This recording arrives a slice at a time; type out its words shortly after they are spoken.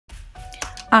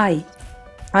Hi,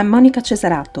 I'm Monica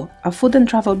Cesarato, a food and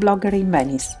travel blogger in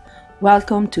Venice.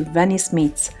 Welcome to Venice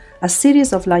Meets, a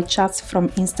series of live chats from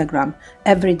Instagram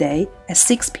every day at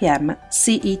 6 p.m.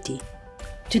 CET.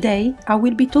 Today, I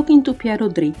will be talking to Piero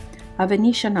Dri, a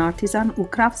Venetian artisan who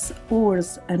crafts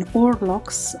oars and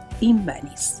oarlocks in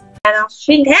Venice.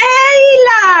 Ehi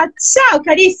là! Ciao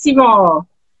carissimo!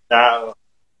 Ciao!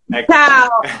 Ecco. Ciao!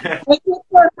 Che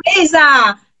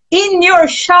sorpresa! In your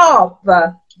shop!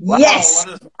 Wow, yes!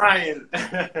 What a smile!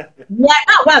 Yeah,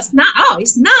 oh, well,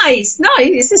 it's nice! No,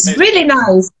 this is really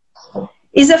nice!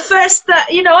 It's the first,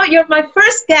 you're my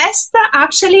first guest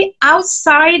actually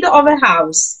outside of a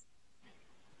house.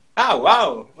 Oh,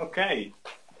 wow! Okay.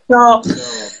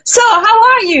 So how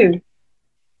are you?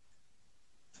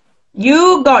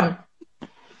 You gone?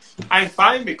 I'm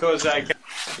fine because I can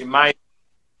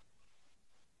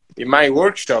in my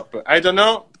workshop. I don't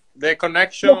know the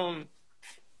connection.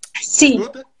 Sì.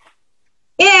 Good?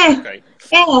 Yeah. Okay.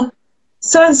 Yeah.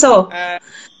 So.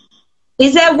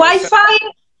 Is there Wi-Fi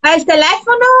al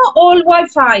telefono o il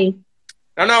Wi-Fi?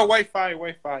 No, Wi-Fi.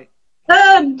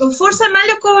 Forse è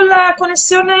meglio con la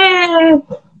connessione.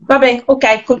 Vabbè,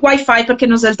 ok, col Wi-Fi perché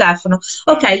non usa il telefono.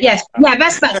 Ok, yes. Yeah,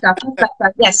 that's better.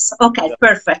 Yes, okay,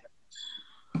 perfect.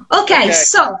 Okay,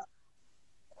 so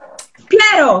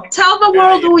Piero, tell the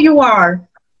world who you are.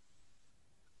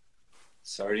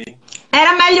 Sorry.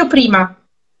 Era meglio prima.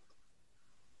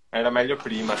 Era meglio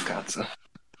prima, cazzo.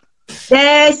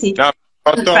 Sì. No,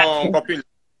 fatto un po' più.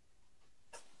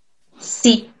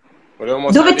 Sì.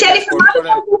 Dove ti eri fermato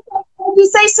quando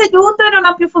sei seduto e non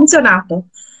ha più funzionato.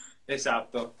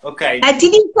 Esatto, ok.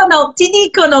 Ti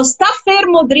dicono, sta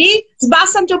fermo Dri,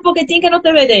 sbassati un pochettino che non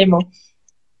te vedemo.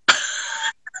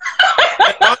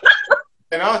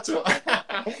 No,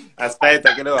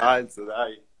 aspetta che lo alzo,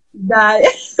 dai. Dai.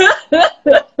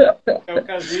 È un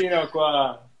casino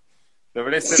qua.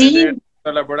 Dovreste vedere il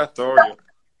laboratorio.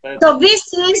 So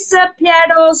this is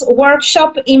Piero's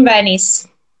workshop in Venice.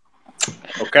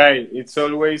 Okay, it's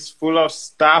always full of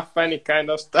stuff, any kind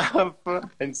of stuff,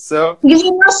 and so...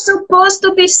 You're not supposed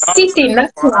to be sitting,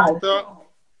 that's right.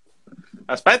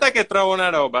 Aspetta che trovo una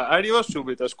roba, arrivo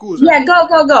subito, scusa. Yeah,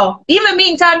 go. In the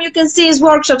meantime, you can see his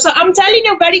workshop. So I'm telling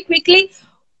you very quickly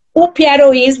who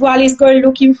Piero is while he's going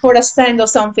looking for a stand or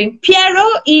something.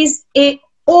 Piero is a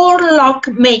oarlock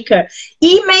maker.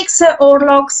 He makes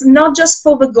oarlocks not just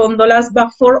for the gondolas,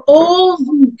 but for all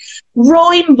the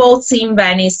rowing boats in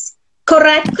Venice.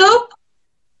 Corretto?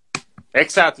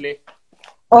 Exactly.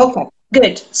 Ok,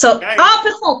 good. So,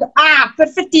 perfetto.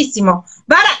 Perfettissimo.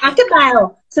 Guarda, che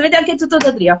bello. Si vede anche tutto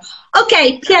da Dio.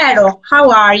 Ok, Piero, how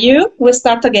are you? We'll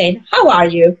start again. How are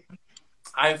you?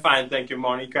 I'm fine, thank you,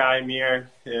 Monica. I'm here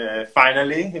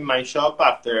finally in my shop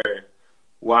after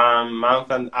 1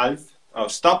 month and a half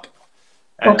of stop.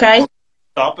 Okay.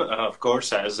 Stop, of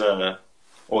course, as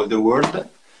all the world.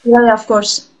 Yeah, of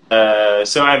course.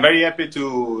 So I'm very happy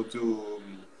to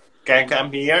can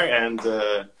come here and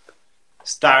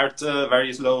start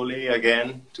very slowly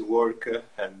again to work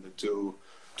and to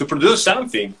produce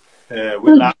something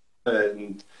with love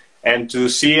and to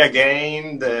see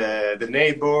again the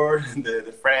neighbor,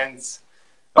 the friends.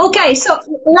 Okay, so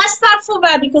let's start from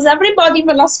that because everybody in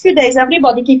the last few days,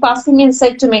 everybody keep asking me and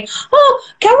say to me, oh,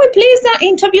 can we please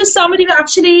interview somebody that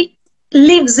actually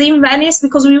lives in Venice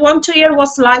because we want to hear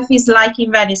what life is like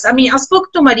in Venice. I mean, I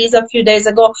spoke to Marisa a few days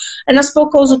ago and I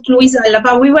spoke also to Luisella,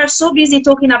 but we were so busy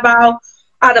talking about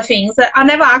other things that I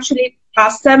never actually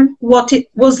asked them what it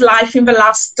was life in the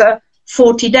last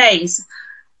 40 days.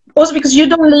 Also because you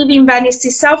don't live in Venice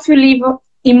itself, you live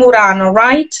in Murano,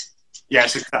 right?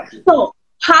 Yes, exactly. So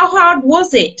how hard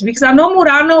was it? Because I know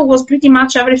Murano was pretty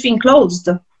much everything closed.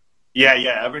 Yeah,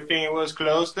 everything was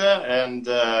closed and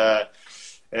the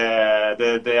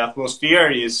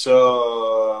atmosphere is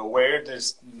so weird,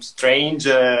 it's strange,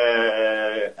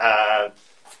 a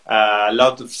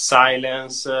lot of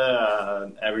silence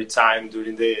every time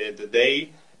during the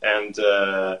day, and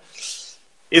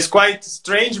it's quite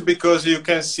strange because you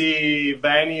can see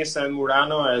Venice and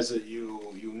Murano as you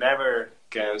never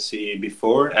can see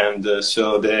before, and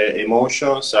so the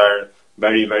emotions are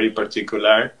very, very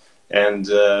particular, and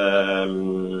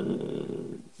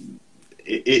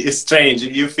it's strange.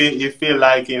 You feel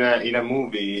like in a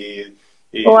movie.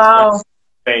 It's wow.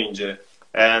 Strange,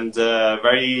 and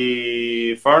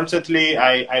very fortunately,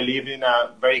 I live in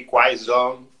a very quiet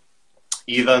zone,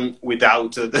 even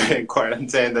without the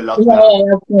quarantine, the lockdown.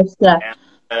 Yeah, of course, yeah.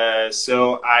 And,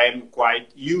 so I'm quite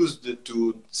used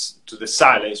to the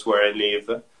silence where I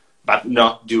live, but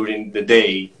not during the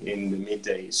day, in the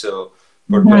midday. So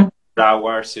for 24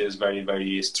 hours is very,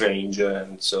 very strange,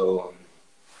 and so.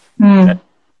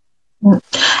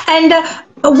 And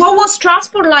what was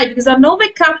transport like? Because I know they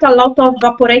cut a lot of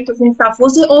vaporators and stuff.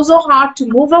 Was it also hard to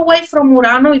move away from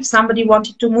Murano if somebody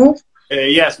wanted to move?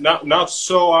 Yes, not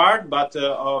so hard, but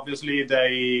obviously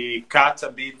they cut a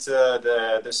bit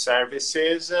the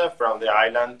services from the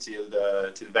island till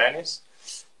Venice,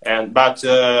 but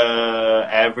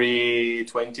every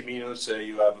 20 minutes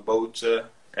you have a boat,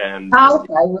 and Okay,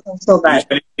 wasn't so bad.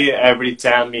 usually every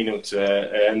 10 minutes,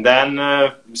 and then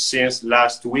since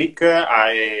last week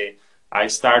I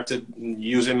started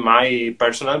using my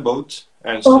personal boat,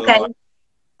 and so. Okay.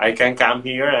 I can come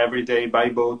here every day by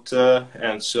boat,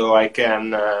 and so I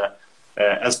can,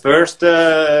 at first,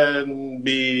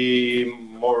 be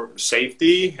more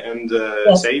safety and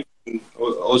Yes. safe,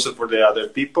 also for the other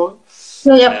people.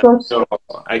 Yeah, of course. So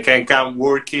I can come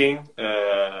working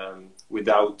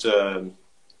without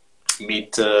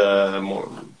meet a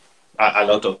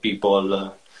lot of people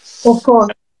Of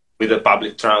course. with the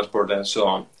public transport and so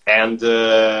on. And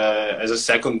as a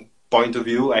second point of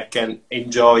view, I can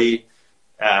enjoy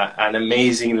an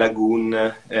amazing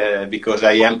lagoon because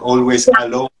I am always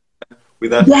alone with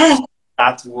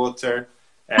that water.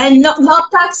 And no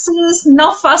taxis,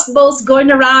 no fast boats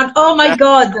going around. Oh my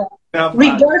God!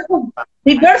 River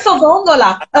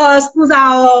Vongola. Scusa,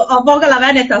 Vogola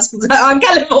Veneta, scusa,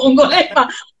 anche le vongole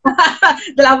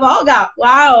della Voga.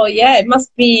 Wow, yeah, it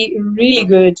must be really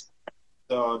good.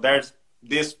 So there's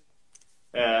this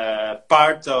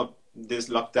part of this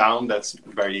lockdown that's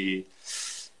very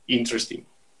interesting.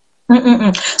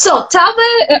 So tell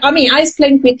I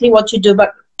explained quickly what you do,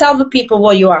 but tell the people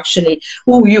who you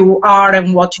are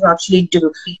and what you actually do,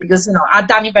 because I've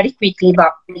done it very quickly,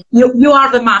 but you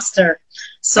are the master.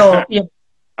 So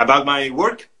About my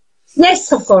work?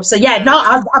 Yes, of course. Yeah, no,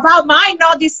 about mine,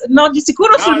 no di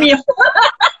sicuro sul mio.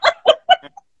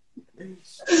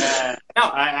 No,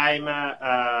 I'm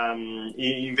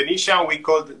in Venetian. We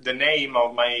call the name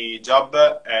of my job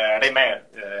Remer.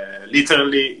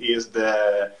 Literally is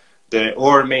the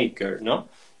oar maker. No,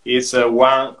 it's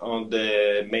one of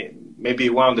maybe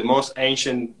one of the most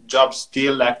ancient jobs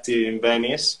still active in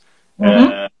Venice.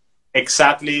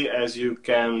 Exactly as you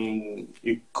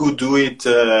could do it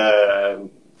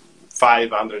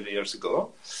 500 years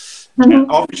ago. And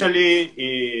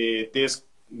officially, this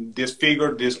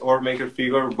oar maker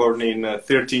figure born in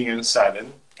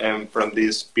 1307, and from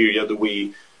this period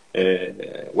we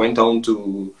went on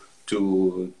to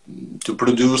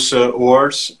produce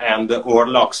oars and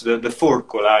oarlocks. The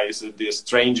forcola is the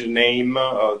strange name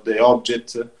of the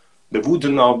object, the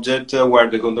wooden object where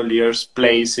the gondoliers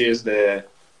places the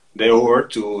oar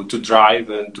to drive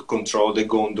and to control the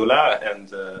gondola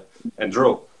and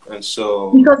row. And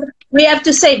so, because we have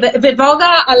to say, the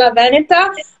voga alla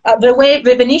Veneta, the way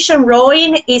the Venetian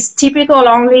rowing is typical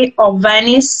only of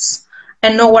Venice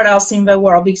and nowhere else in the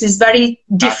world, because it's very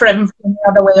different from the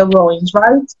other way of rowing,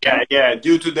 right? Yeah.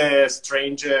 Due to the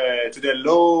to the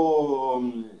low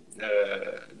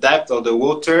depth of the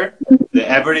water, the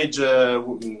average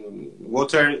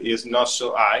water is not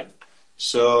so high.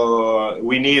 So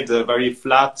we need a very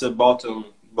flat bottom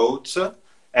boat,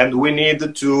 and we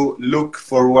need to look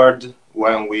forward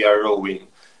when we are rowing.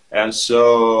 And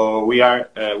so we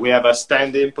have a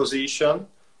standing position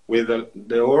with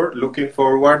the oar looking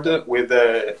forward with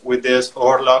this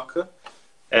oarlock,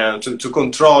 and to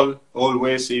control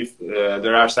always if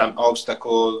there are some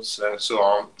obstacles and so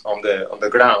on the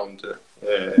ground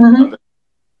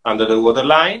under the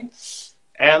waterline.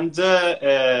 And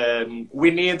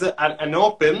we need an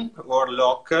open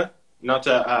oarlock, not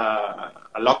a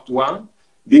locked one,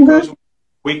 because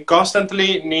we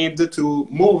constantly need to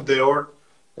move the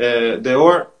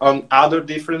oar on other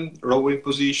different rowing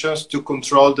positions to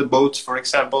control the boats, for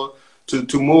example,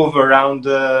 to move around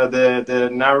the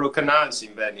narrow canals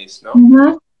in Venice. No,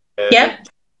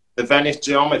 the Venice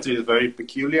geometry is very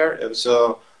peculiar, and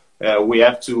so we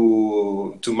have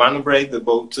to maneuver the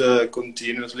boat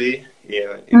continuously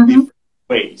in different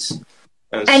ways.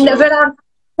 And so, there are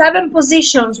 7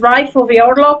 positions, right, for the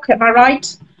oarlock? Am I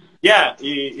right? Yeah,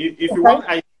 if you want,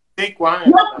 I take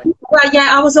one. Well,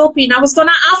 yeah, I was hoping. I was going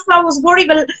to ask, I was worried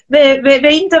the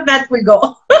internet will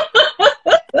go.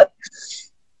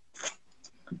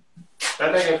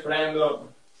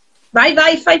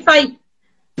 Vai, fai.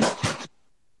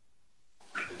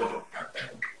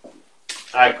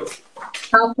 Ecco.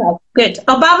 Okay, good.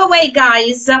 Oh, by the way,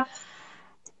 guys,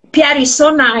 Piero is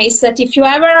so nice that if you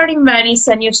ever are in Venice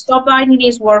and you stop by in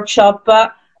his workshop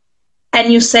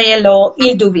and you say hello,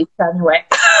 he'll do it anyway.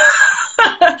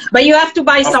 But you have to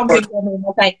buy something for him,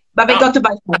 okay? But they got to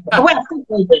buy something. Well,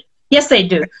 they do. Yes, they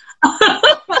do.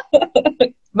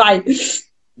 Bye.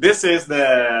 This is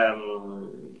the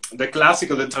the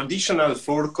classical, the traditional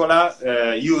forcola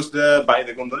used by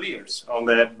the gondoliers on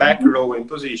the back rowing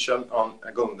position on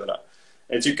a gondola.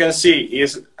 As you can see,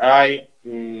 is high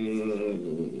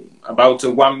about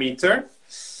 1 meter,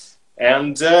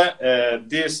 and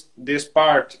this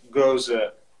part goes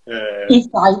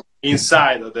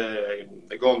inside of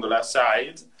the gondola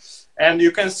side, and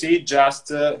you can see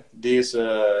just this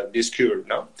curve.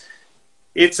 No,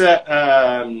 it's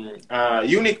a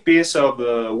unique piece of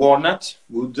walnut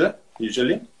wood,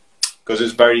 usually, because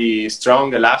it's very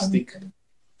strong, elastic,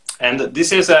 and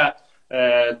this is a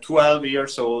 12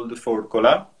 years old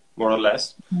forcola, more or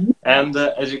less, and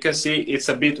as you can see, it's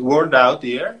a bit worn out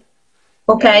here.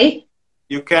 Okay. And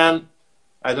you can,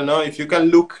 I don't know if you can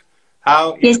look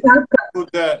how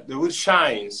the wood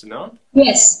shines, no?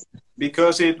 Yes.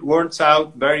 Because it works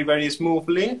out very, very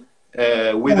smoothly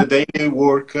with the daily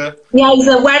work. Yeah, it's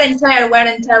a wear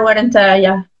and tear,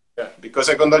 yeah. Yeah, because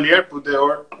a gondolier put the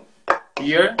oar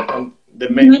here, and the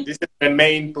main, this is the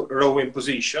main rowing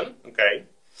position, okay?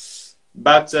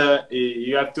 But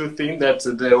you have to think that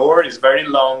the oar is very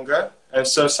long, and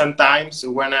so sometimes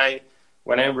when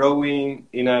I'm rowing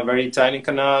in a very tiny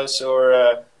canals, or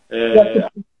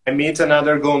I meet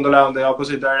another gondola on the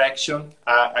opposite direction,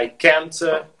 I can't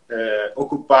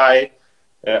occupy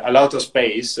a lot of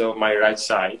space on my right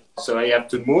side. So I have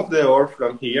to move the oar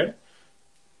from here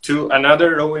to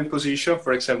another rowing position,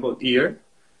 for example, here.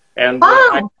 And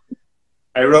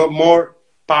I row more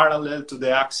parallel to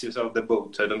the axis of the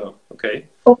boat, I don't know, okay?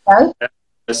 Okay.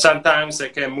 Sometimes I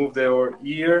can move the oar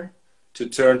here to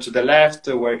turn to the left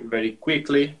very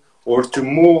quickly, or to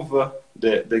move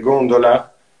the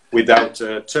gondola without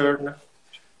a turn.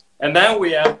 And then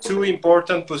we have two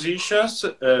important positions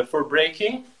for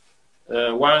braking.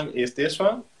 One is this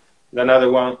one,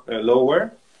 another one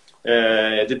lower,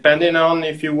 depending on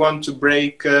if you want to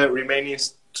brake remaining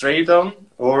straight on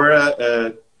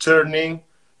or turning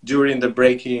during the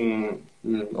braking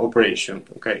operation,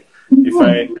 okay? If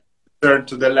I turn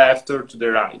to the left or to the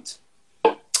right.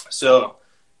 So,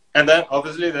 and then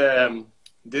obviously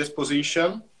this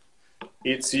position,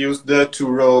 it's used to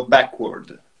row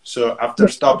backward. So after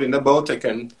stopping the boat, I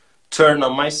can turn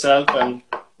on myself and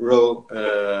row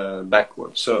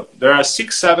backward. So there are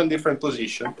 6, 7 different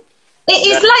positions.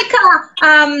 It's like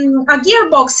a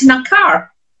gearbox in a car.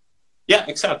 Yeah,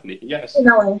 exactly. Yes.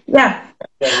 Yeah.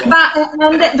 But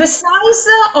the size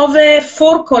of a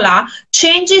forcola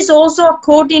changes also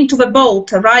according to the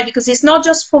boat, right? Because it's not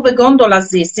just for the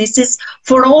gondolas. This is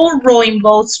for all rowing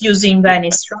boats using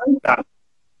Venice, right?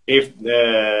 If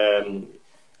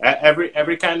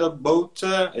every kind of boat,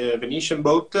 Venetian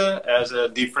boat, has a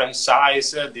different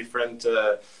size, different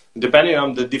depending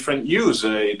on the different use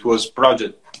it was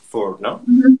project for, no?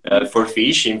 For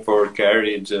fishing, for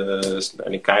carriage,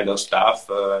 any kind of stuff,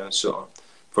 and so on,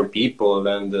 for people,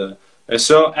 and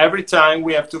so every time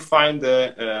we have to find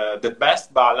the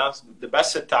best balance, the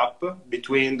best setup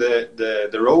between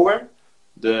the rower,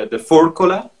 the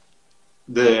forcola,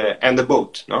 and the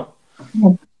boat, no?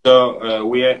 So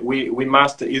we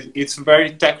must. It's a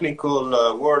very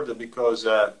technical word, because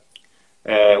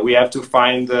we have to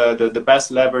find the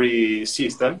best lever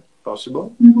system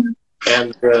possible,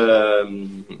 and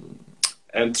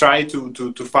try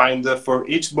to find for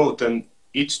each boat and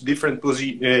each different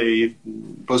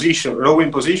position,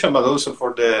 rowing position, but also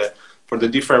for the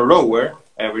different rower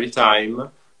every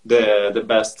time the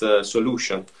best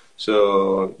solution.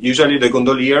 So usually the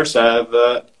gondoliers have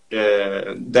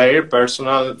their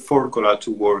personal forcola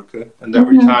to work, and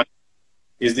every time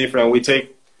is different. We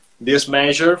take this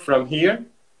measure from here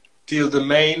till the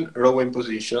main rowing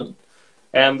position,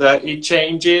 and it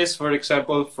changes, for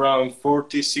example, from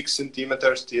 46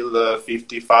 centimeters till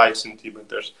 55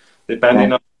 centimeters,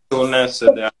 depending on the tallness.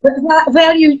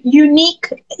 Very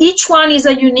unique. Each one is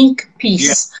a unique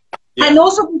piece. Yeah. And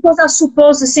also because I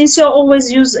suppose, since you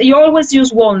always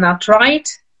use walnut, right?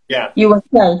 Yeah. You were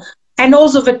saying. And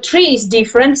also the tree is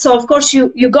different, so of course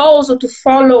you go also to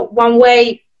follow one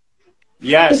way.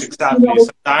 Yes, exactly.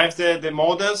 Sometimes the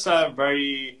models are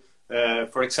very,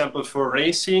 for example, for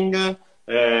racing,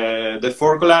 the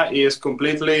forcola is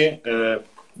completely,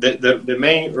 the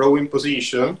main rowing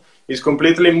position is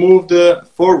completely moved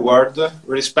forward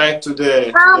respect to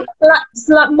the...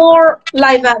 more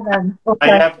like that then. Okay.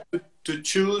 I have to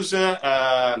choose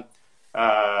a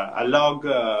log,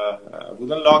 a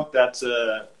wooden log that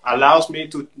allows me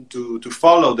to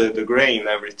follow the grain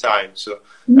every time. So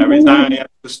every time I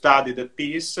have to study the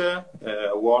piece,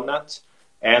 walnut,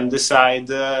 and decide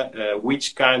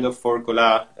which kind of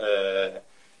forcola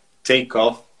take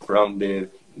off from this.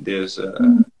 This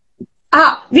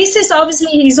is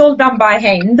obviously all done by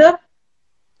hand.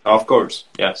 Of course,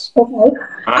 yes. Okay.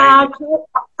 How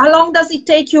long does it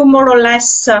take you, more or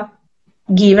less,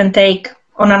 give and take,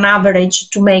 on an average,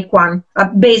 to make one? A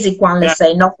basic one, let's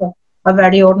say, not a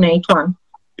very ornate one.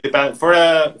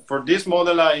 For this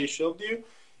model I showed you,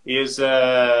 is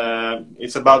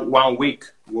it's about 1 week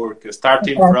work,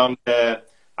 starting from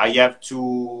I have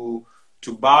to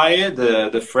buy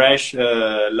the fresh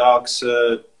logs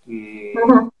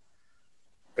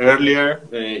earlier.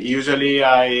 Usually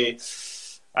I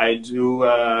do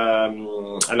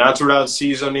a natural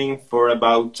seasoning for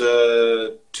about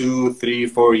 2, 3,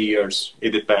 4 years.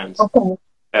 It depends.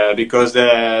 Because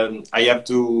I have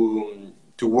to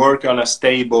work on a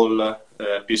stable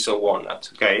piece of walnut.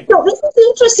 Okay. So this is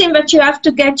interesting that you have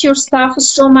to get your stuff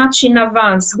so much in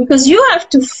advance, because you have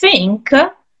to think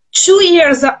 2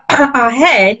 years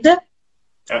ahead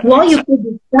what you could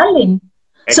be selling.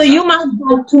 Exactly. So you might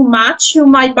buy too much, you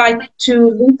might buy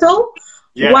too little.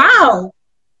 Yeah. Wow.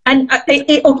 And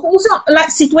like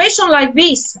situation like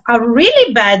this are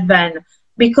really bad then,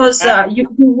 because you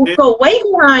go way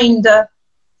behind.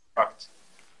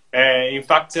 In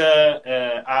fact,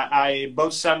 I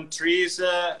bought some trees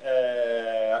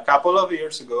a couple of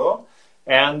years ago,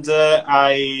 and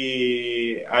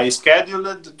I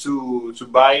scheduled to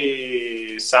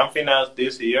buy something else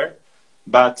this year,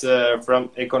 but from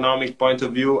economic point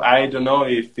of view, I don't know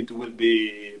if it will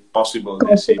be possible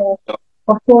this year. So,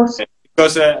 of course.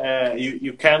 Because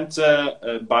you can't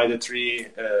buy the tree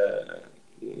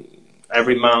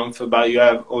every month, but you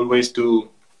have always to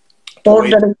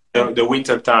wait the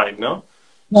winter time, no?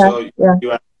 Yeah, so you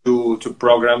have to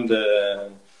program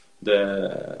the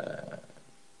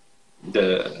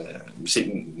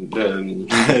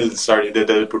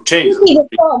purchase.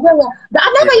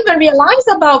 I never even realized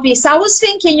about this. I was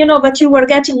thinking, you know, that you were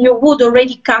getting your wood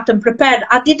already cut and prepared.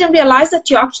 I didn't realize that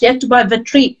you actually had to buy the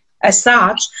tree as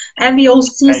such, every whole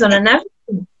season and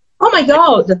everything. Oh my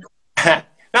God!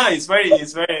 No, it's very.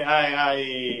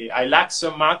 I like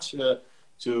so much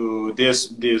to this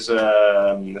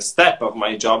step of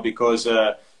my job, because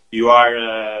you are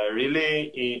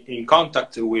really in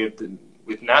contact with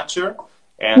nature.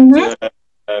 And so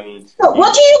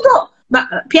what do you go,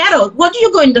 Piero? What do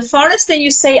you go in the forest and you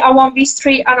say, I want this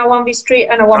tree and I want this tree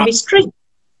and I want this tree?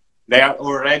 They are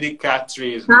already cut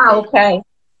trees. Ah, okay.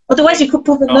 Otherwise, you could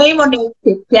put the name on it,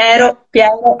 Piero.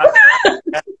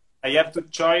 I have to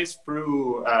choose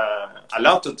through a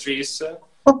lot of trees.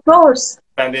 Of course.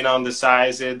 Depending on the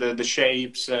size, the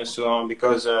shapes, and so on,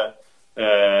 because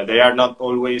they are not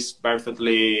always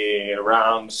perfectly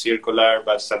round, circular,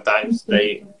 but sometimes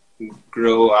they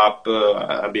grow up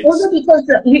a bit. Also because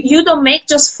you don't make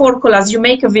just forcolas, you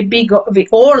make the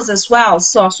oars as well.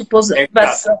 So I suppose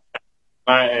that's...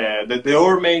 the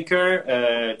oar maker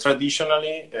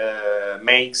traditionally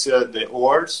makes the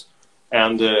oars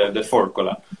and the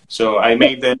forcola. So I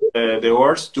made the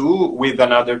oars too with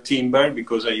another timber,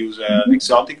 because I use an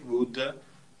exotic wood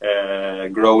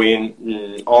growing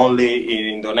only in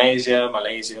Indonesia,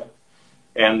 Malaysia.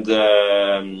 And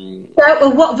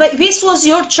this was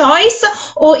your choice,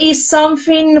 or is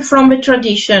something from the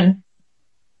tradition?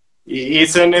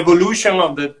 It's an evolution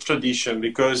of the tradition,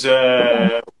 because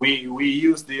we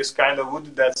use this kind of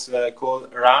wood that's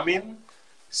called ramin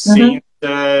since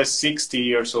 60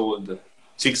 years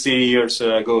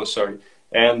ago, sorry.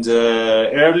 And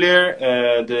earlier,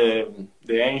 the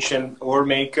ancient oar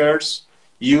makers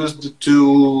used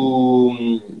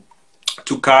to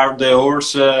carve the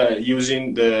oars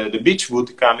using the beech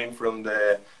wood coming from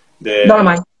the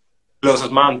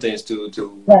closest mountains to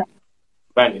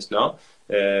Venice, no?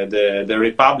 The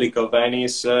Republic of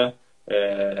Venice had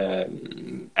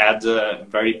a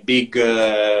very big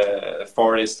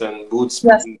forest and woods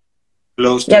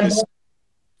close to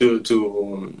the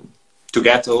to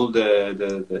get all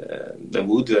the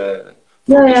wood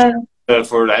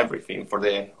for everything, for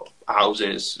the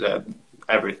houses,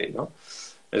 everything, no?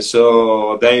 And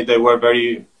so they were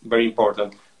very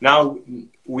important. Now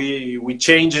we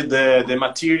changed the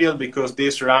material, because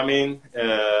this ramin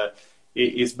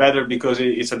is better because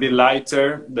it's a bit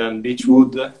lighter than beech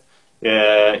wood.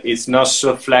 It's not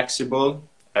so flexible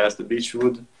as the beech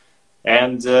wood,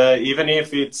 and even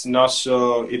if it's not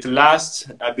so, it lasts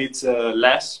a bit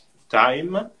less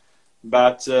time,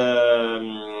 but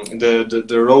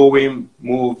the rowing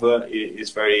move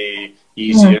is very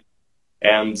easier.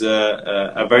 And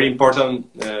a very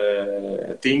important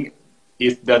thing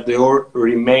is that the oar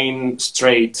remain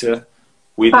straight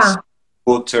with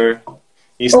water.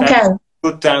 Instead,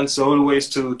 it tends always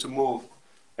to move,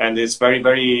 and it's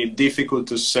very difficult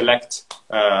to select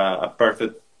a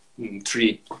perfect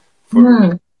tree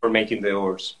for making the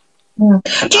oars. Do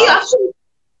you actually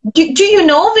Do you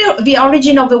know the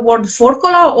origin of the word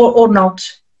forcola or not?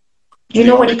 Do you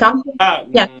know where it comes from?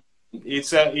 Yeah.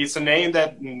 It's a name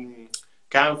that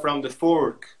comes from the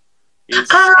fork. It's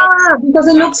because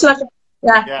it looks like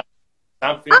yeah,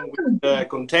 something which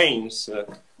contains.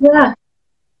 Yeah.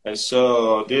 And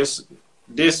so this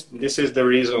is the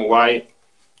reason why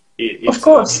it's, of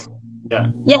course.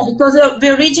 Yeah. Yeah, because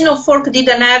the original fork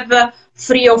didn't have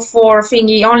 3 or 4 things.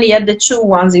 He only had the 2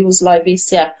 ones. It was like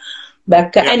this, yeah.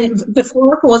 Back and the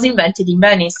fork was invented in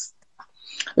Venice.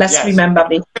 Let's remember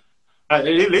this.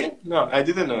 Really? No, I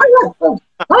didn't know.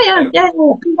 Yeah.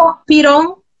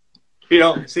 Piron.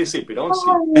 Piron, sì, Piron, sì.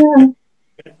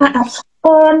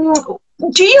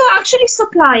 Do you actually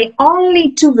supply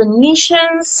only to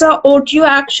Venetians, or do you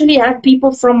actually have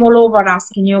people from all over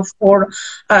asking you for,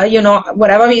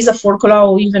 whatever is a forcola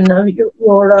or even your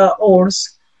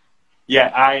oars? Yeah,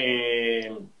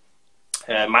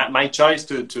 my choice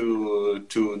to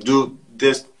do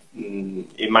this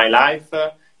in my life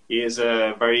is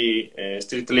very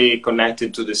strictly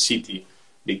connected to the city,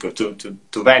 because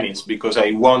to Venice, because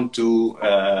I want to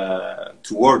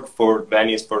work for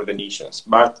Venice, for Venetians.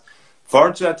 But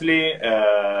fortunately,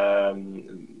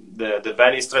 the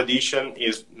Venice tradition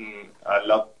is a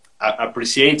lot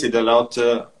appreciated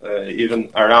even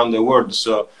around the world.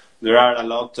 So there are a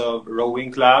lot of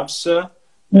rowing clubs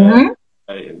in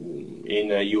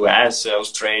US,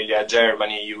 Australia,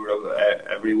 Germany, Europe,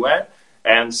 everywhere.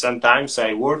 And sometimes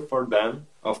I work for them,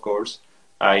 of course.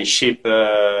 I ship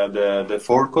the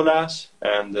forcolas,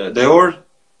 and the oar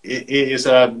is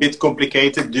a bit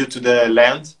complicated due to the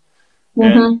land,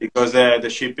 and because the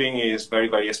shipping is very,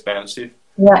 very expensive.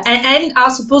 Yeah, and I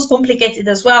suppose complicated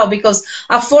as well, because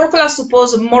a forcola, I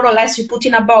suppose, more or less you put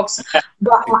in a box,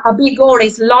 but a big oar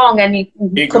is long and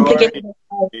complicated.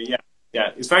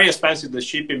 Yeah, it's very expensive, the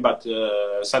shipping, but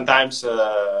sometimes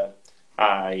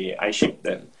I ship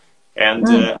them. And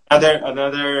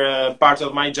another part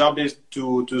of my job is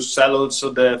to sell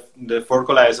also the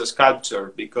forcola as a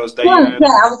sculpture, because they I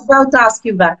was about to ask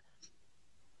you that.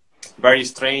 Very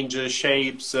strange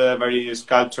shapes, very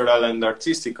sculptural and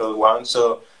artistical ones.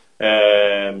 So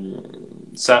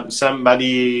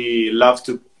somebody loves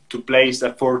to place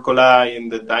a forcola in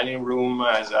the dining room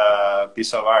as a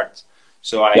piece of art.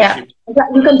 So you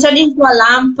can turn it into a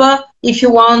lamp if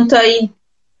you want.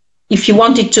 If you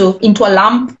wanted to, into a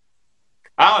lamp.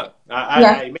 I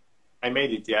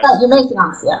made it. Yes. You made it.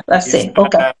 Yeah, that's it.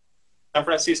 Okay. San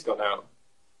Francisco now.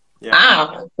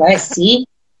 Yeah. I see.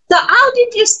 So how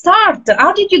did you start?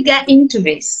 How did you get into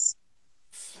this?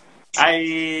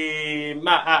 I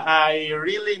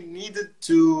really needed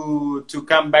to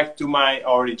come back to my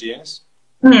origins,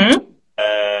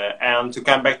 and to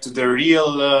come back to the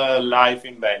real life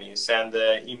in Venice. And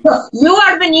so you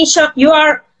are Venetian. You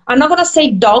are. I'm not gonna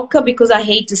say DOC because I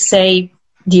hate to say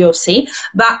DOC,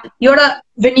 but you're a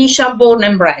Venetian born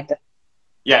and bred.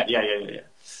 Yeah.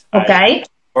 Okay.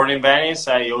 Born in Venice,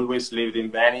 I always lived in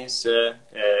Venice,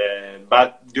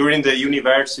 but during the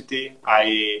university,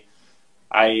 I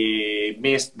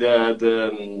missed the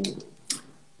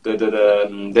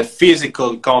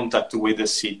physical contact with the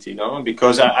city,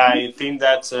 because I think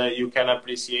that you can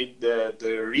appreciate the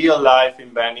real life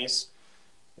in Venice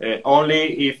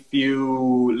only if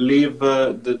you live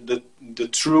the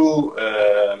true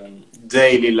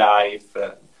daily life,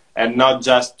 and not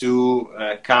just to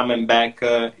come and back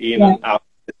in and out.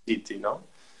 City,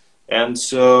 and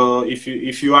so if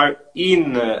you are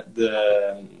in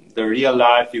the real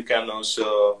life, you can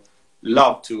also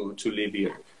love to live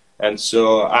here. And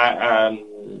so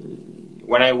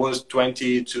when I was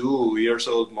 22 years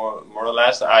old, more or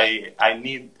less, I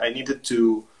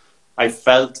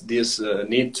felt this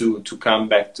need to come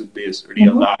back to this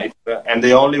real life, and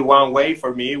the only one way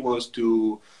for me was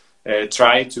to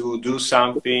try to do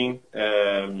something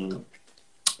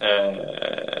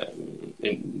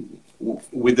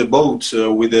with the boats,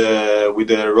 with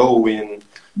the rowing.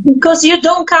 Because you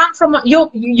don't come from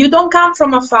you don't come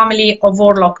from a family of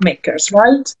oarlock makers,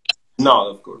 right? No,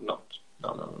 of course not.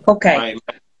 No. Okay.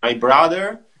 My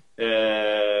brother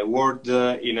worked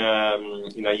in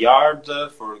a yard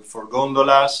for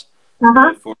gondolas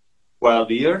for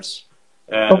 12 years.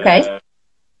 Okay.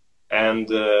 And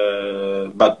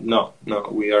but no,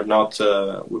 we are not.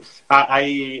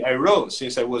 I row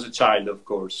since I was a child, of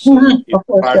course. So it's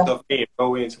part of me.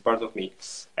 Rowing is a part of me,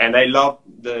 and I love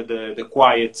the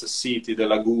quiet city, the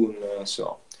lagoon.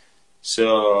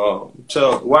 So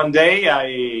one day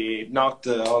I knocked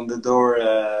on the door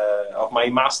of my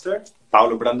master,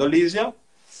 Paolo Brandolisia,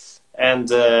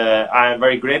 and I am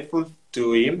very grateful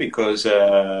to him, because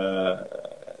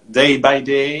day by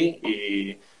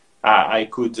day I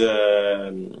could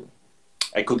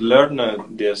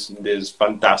learn this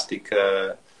fantastic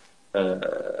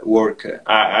work.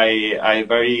 I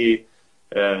very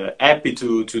happy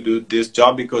to do this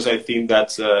job because I think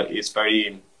that it's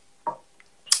very,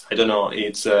 I don't know,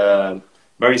 it's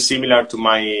very similar to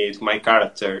my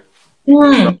character.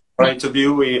 From my point of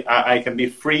view, I can be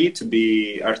free to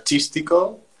be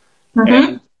artistical,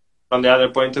 and from the other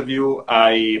point of view,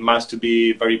 I must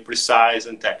be very precise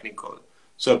and technical.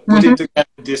 So putting together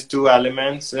these two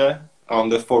elements on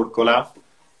the forcola,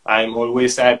 I'm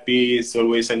always happy. It's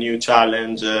always a new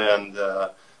challenge, and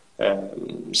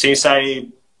since I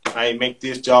make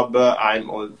this job,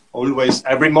 I'm always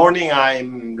every morning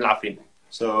I'm laughing.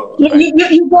 So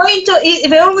you go into.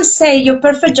 They always say your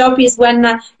perfect job is when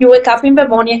you wake up in the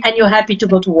morning and you're happy to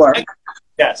go to work.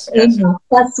 Yes, yes.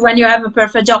 That's when you have a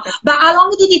perfect job. But how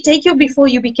long did it take you before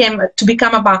you become a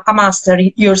master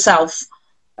yourself?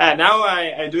 Now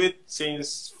I do it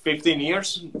since 15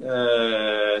 years.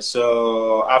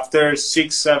 So after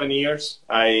 6-7 years,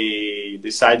 I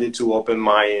decided to open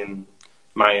my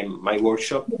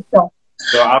workshop.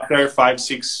 So after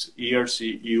 5-6 years,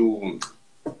 you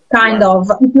kind of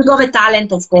you got a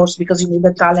talent, of course, because you need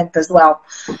the talent as well,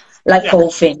 like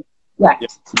golfing. Yeah.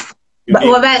 You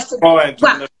need to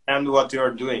understand what you're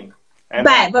doing.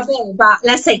 But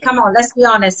let's say, come on, let's be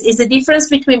honest. Is the difference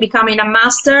between becoming a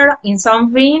master in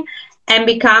something and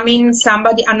becoming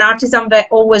an artisan that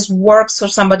always works for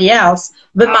somebody else?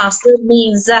 The master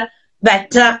means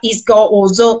that he's got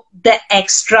also the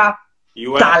extra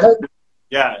talent.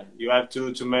 You have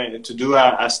to do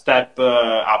a step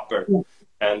upper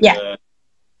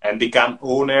and become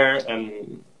owner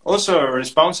and also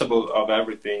responsible of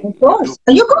everything. Of course.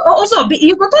 You got also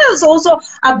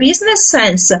a business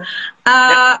sense.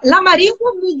 La Maria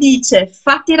mi dice,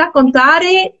 fatti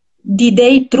raccontare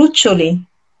dei truccioli.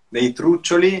 Dei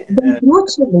truccioli? Dei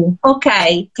truccioli.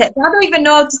 Okay. I don't even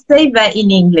know how to say that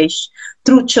in English.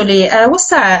 Truccioli. What's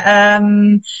that?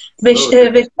 The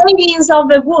shavings of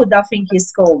the wood, I think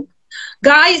it's called.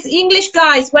 Guys, English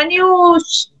guys, when you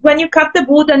cut the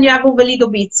wood and you have all the little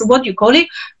bits, what do you call it?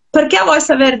 Perché vuoi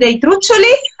sapere dei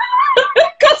truccioli?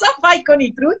 Cosa fai con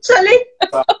I truccioli?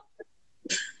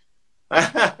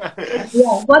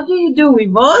 Yeah, what do you do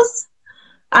with those?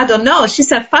 I don't know. She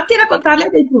said, fatti raccontarle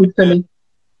dei truccioli.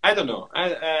 I don't know.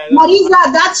 Marisa,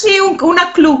 dacci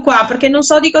una clue qua, perché non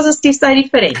so di cosa ti stai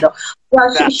riferendo.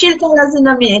 Well, she'll tell us in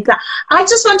a minute. I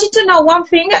just wanted to know one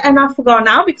thing, and I forgot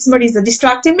now because Marisa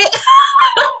distracted me.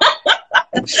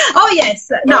 Oh, yes.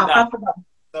 No, I forgot.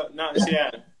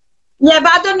 Yeah,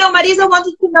 but I don't know. Marisa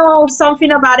wanted to know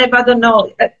something about it, but I don't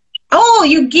know. Oh,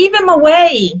 you give them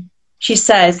away, she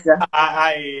says.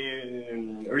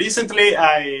 Recently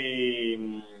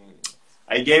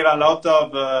I gave a lot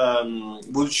of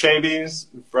wood shavings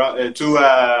to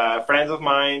a friend of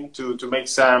mine to make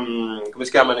some, come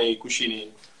si chiamano I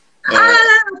cuscini?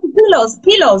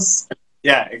 Pillows.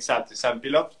 Yeah, exactly, some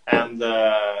pillows. And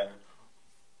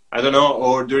I don't know,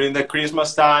 or during the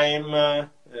Christmas time,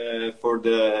 for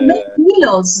the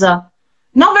pillows.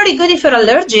 Not very good if you're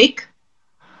allergic.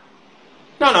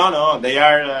 No. They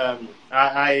are.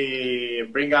 I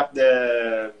bring up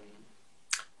the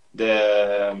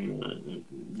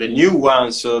new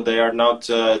ones, so they are not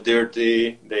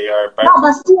dirty. They are. No,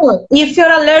 but still, if you're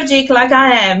allergic like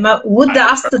I am, wood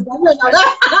dust. She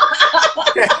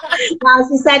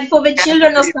said for the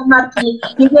children of San Martino.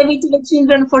 You gave it to the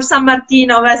children for San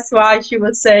Martino. That's why she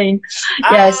was saying.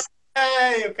 Yes.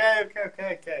 Okay,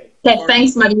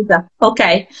 thanks, Marisa.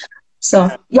 Okay. So,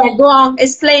 yeah, go on.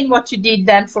 Explain what you did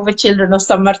then for the children of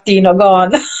San Martino. Go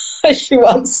on. She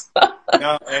wants.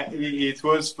 No, it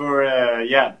was for,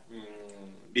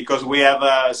 because we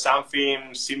have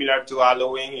something similar to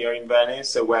Halloween here in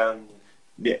Venice.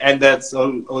 And that's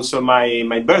also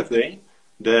my birthday,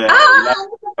 the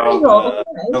 11th of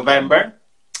November.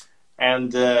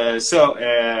 And so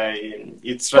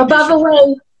it's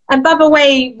tradition. And by the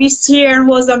way, this year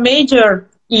was a major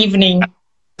evening.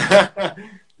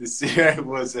 This year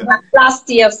was... last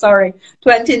year, sorry,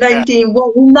 2019.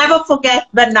 We'll never forget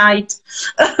the night.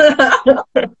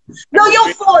 No,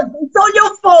 your fault. It's all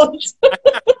your fault.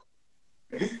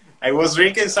 I was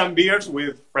drinking some beers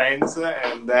with friends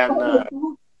and then...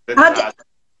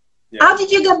 How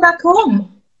did you get back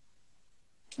home?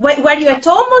 Were you at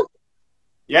home?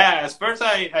 Yeah, at first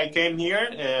I came here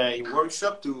in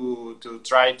workshop to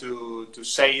try to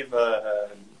save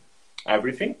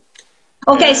everything.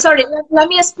 Okay, sorry, let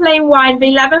me explain why. The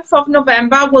 11th of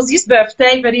November was his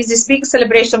birthday. There is this big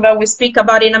celebration that we'll speak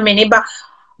about in a minute. But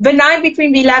the night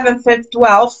between the 11th and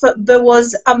 12th, there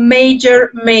was a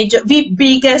the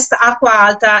biggest acqua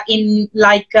alta in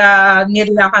like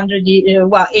nearly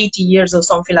 80 years or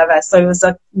something like that. So it was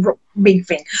a big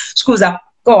thing. Scusa,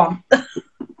 go on.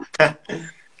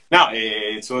 No,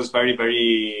 it was very,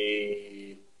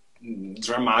 very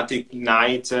dramatic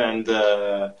night and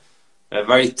a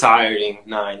very tiring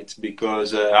night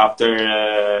because after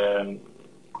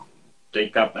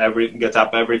get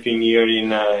up everything here in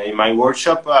my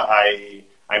workshop, I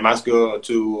must go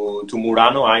to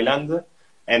Murano Island,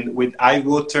 and with high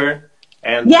water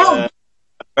and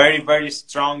very, very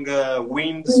strong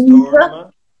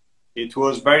windstorm, it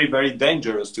was very, very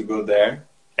dangerous to go there.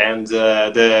 And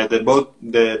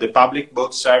the public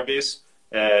boat service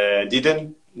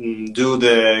didn't do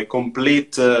the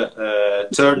complete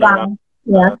turnaround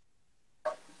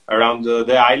around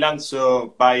the island.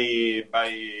 So by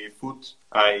foot,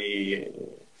 I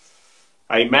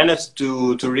managed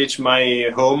to reach my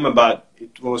home, but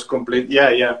it was complete.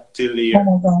 Till here.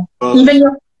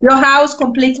 Even your house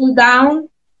completely down.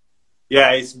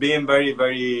 Yeah, it's been very,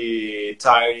 very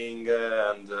tiring,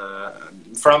 and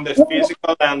from the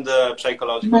physical and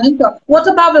psychological. What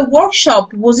about the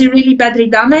workshop? Was it really badly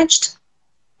damaged?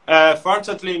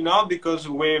 Fortunately, not, because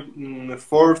with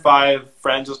 4 or 5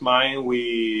 friends of mine,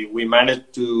 we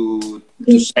managed to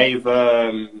save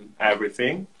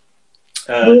everything.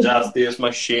 Just this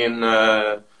machine,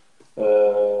 but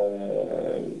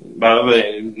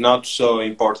not so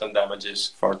important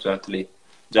damages, fortunately.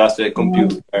 Just the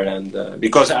computer, and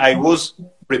because I was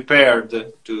prepared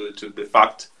to the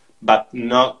fact, but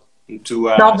not to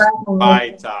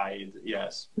high tide.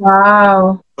 Yes.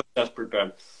 Wow. Just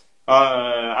prepared.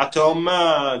 At home,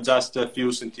 just a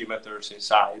few centimeters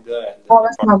inside.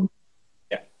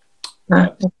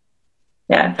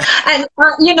 Yeah. And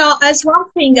you know, as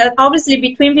one thing, obviously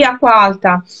between the Acqua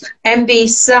Alta and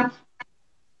this.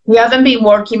 We haven't been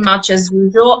working much as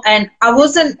usual, and I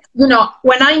wasn't, you know,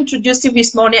 when I introduced you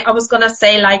this morning, I was gonna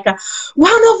say like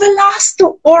one of the last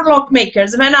oarlock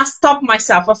makers. When I stopped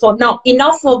myself, I thought, no,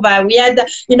 enough of that. We had,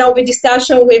 you know, a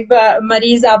discussion with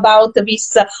Marisa about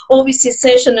this all this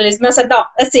sensationalism. I said, no,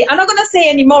 let's see, I'm not gonna say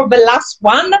anymore the last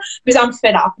one because I'm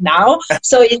fed up now.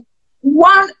 So it's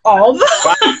one of,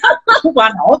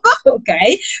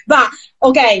 okay, but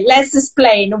okay, let's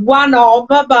explain. One of,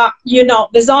 but you know,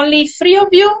 there's only 3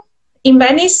 of you in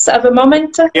Venice at the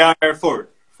moment. Yeah, 4.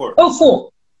 Oh,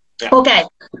 4. Yeah. Okay,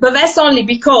 but that's only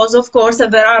because, of course,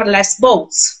 there are less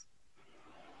boats.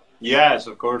 Yes,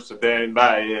 of course. All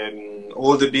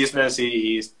the business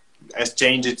has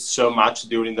changed so much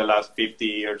during the last 50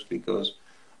 years because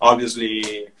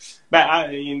obviously,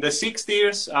 but in the 60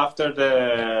 years after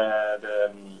the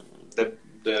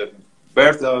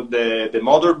birth of the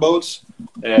motorboats,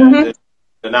 the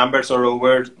numbers of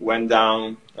oars went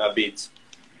down a bit,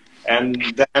 and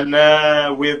then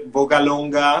with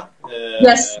Bogalonga,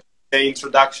 the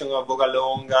introduction of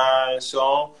Bogalonga and so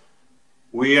on,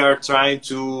 we are trying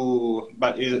to,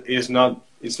 but it's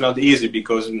not easy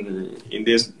because in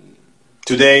this.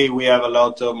 Today we have a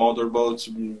lot of motorboats,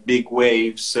 big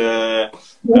waves,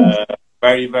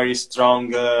 very, very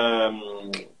strong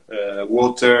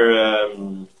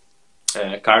water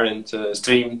current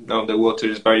stream of the water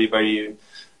is very, very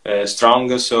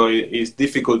strong, so it's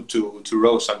difficult to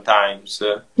row sometimes.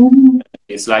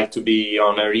 It's like to be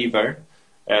on a river,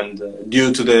 and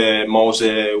due to the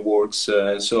Mose works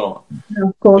and so on.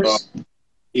 Of course. So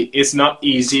it's not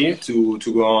easy to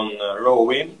go on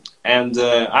rowing. And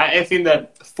I think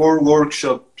that 4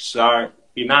 workshops are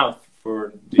enough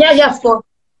for this. Yeah, 4.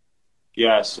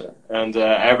 Yes, and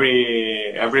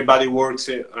everybody works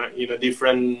in a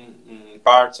different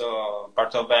part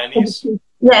of Venice.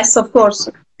 Yes, of course.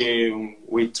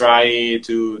 We try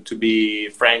to be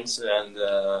friends and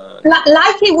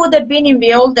like it would have been in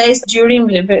the old days during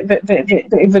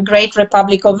the Great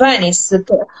Republic of Venice.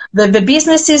 The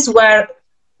businesses were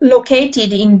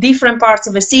located in different parts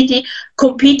of the city,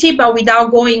 competing but without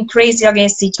going crazy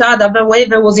against each other. The way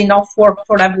there was enough work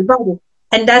for everybody,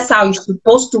 and that's how it's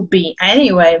supposed to be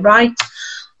anyway, right?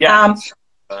 Yeah.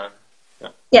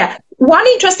 Yeah. One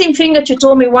interesting thing that you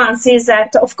told me once is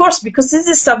that, of course, because this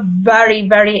is a very,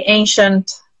 very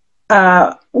ancient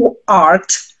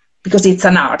art, because it's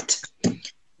an art,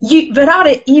 there are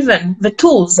even the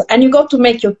tools, and you got to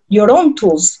make your own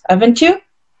tools, haven't you?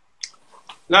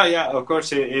 No, yeah, of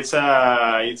course, it's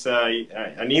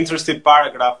an interesting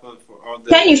paragraph of the...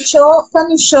 Can you show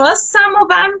us some of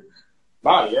them?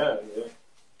 Oh, yeah.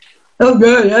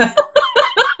 Okay, yeah.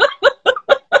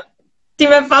 Ti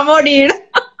me fa morire.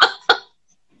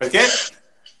 Perché?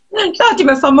 No, ti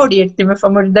me fa morire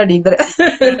da ridere.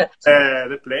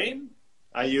 The plane?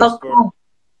 I use Okay. for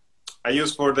I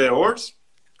use for the oars,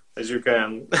 as you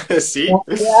can see. Yeah,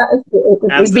 it's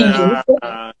And been used.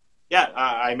 yeah,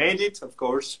 I made it, of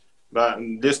course, but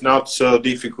this not so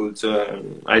difficult.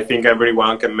 I think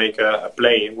everyone can make a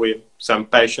plane with some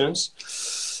patience.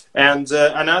 And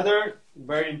another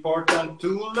very important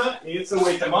tool is,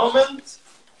 wait a moment.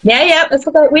 Yeah, yeah, it's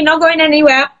okay. We're not going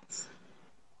anywhere.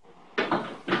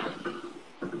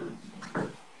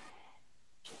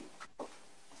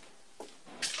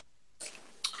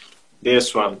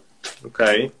 This one,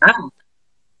 okay. Ah,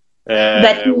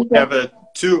 that We is, have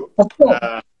two,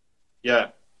 okay. yeah,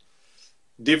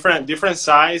 different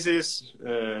sizes.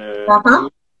 Uh-huh.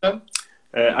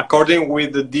 According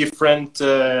with the different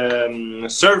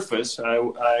surface,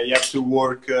 I have to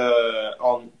work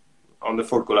on the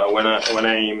forcola when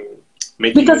I'm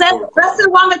making Because the forcola. that's the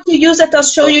one that you use that I'll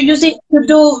show you using to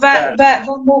do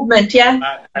the movement,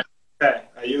 yeah?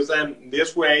 I use them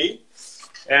this way,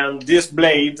 and this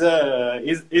blade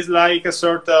is like a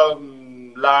sort of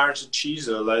large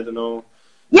chisel. I don't know.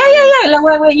 Yeah, yeah, yeah.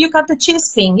 Like where you cut the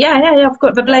cheese thing. Yeah, yeah, yeah. Of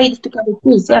course, the blade to cut the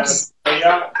cheese. Yes.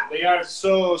 They are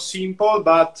so simple,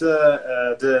 but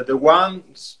the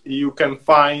ones you can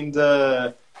find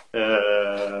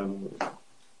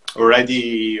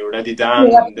already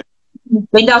done. Yeah.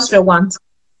 The industrial ones.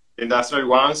 Industrial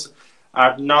ones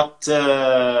are not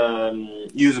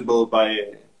usable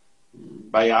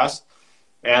by us,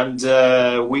 and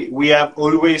we have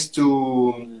always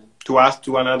to ask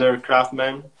to another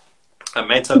craftsman, a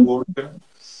metal worker.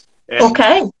 And,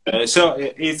 Okay. so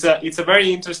it's a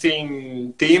very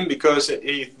interesting team because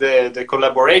it's the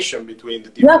collaboration between the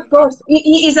different. Yeah, of course.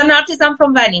 He is an artisan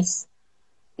from Venice.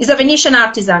 He's a Venetian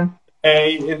artisan.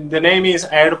 The name is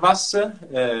Erbas,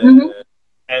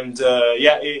 and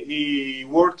yeah, he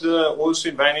worked also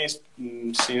in Venice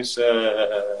since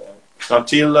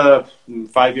until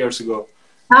 5 years ago.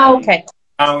 Ah, okay.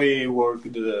 Now he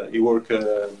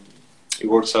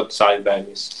works outside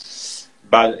Venice,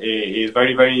 but he's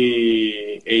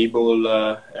very able,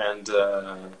 and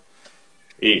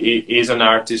he is an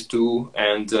artist too,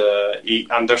 and he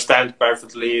understands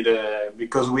perfectly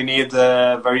because we need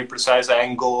very precise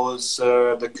angles,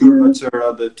 the curvature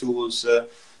of the tools,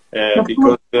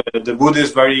 because the wood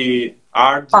is very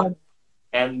hard,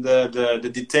 and the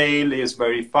detail is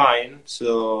very fine,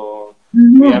 so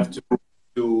we have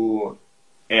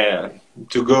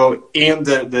to go in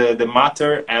the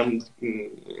matter and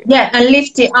yeah, and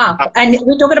lift it up. And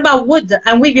we're talking about wood,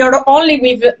 and with your only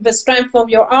with the strength of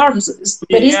your arms.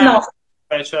 There is no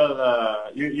special.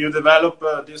 You develop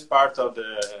this part of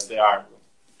the art.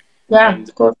 Yeah, and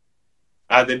of course.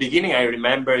 At the beginning, I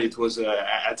remember it was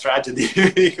a tragedy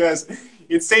because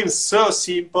it seems so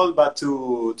simple, but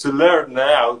to learn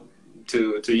how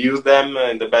to use them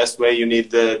in the best way, you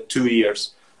need 2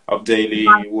 years of daily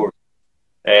work.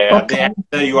 At the end,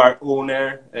 you are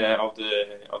owner of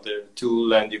the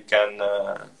tool, and you can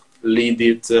lead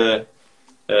it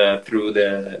through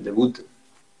the wood.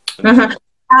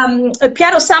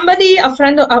 Piero, somebody, a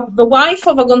friend of the wife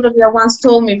of a gondolier once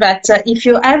told me that if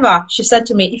you ever, she said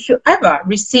to me, if you ever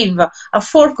receive a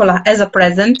forcola as a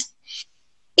present,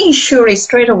 insure it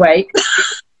straight away.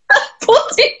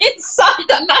 Put it inside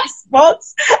a nice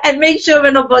box and make sure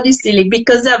that nobody's stealing,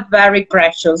 because they're very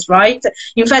precious, right?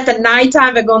 In fact, at night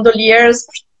time, the gondoliers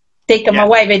take them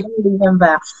away. They don't leave them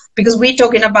there, because we're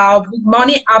talking about big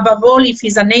money, above all if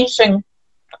it's an ancient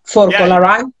forcola,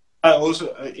 right?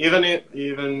 Also,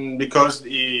 even because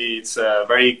it's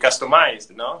very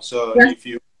customized, no? So if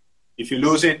you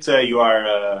lose it, you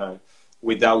are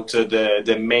without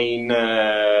the main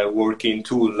working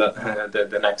tool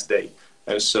the next day.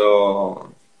 And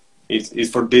so it's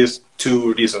for these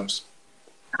two reasons.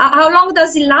 How long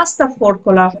does it last, a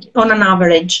forcola, on an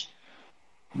average?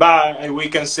 But we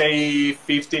can say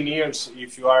 15 years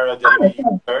if you are a daily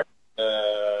user.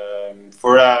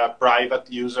 For a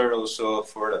private user, also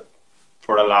for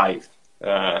a life.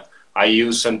 I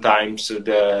use sometimes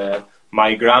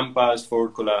my grandpa's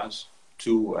forcolas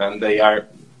too, and they are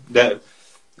the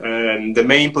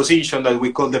main position that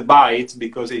we call the bite,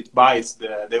 because it bites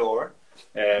the oar.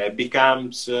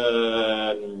 Becomes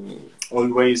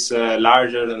always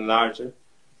larger and larger,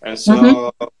 and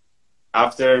so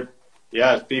after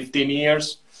 15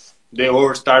 years the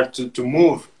oar starts to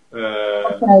move,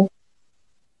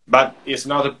 but it's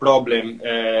not a problem.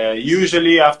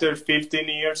 Usually after 15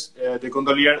 years the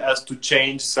gondolier has to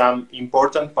change some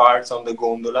important parts on the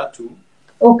gondola too.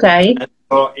 And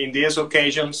so in this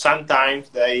occasion sometimes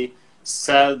they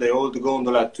sell the old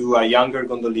gondola to a younger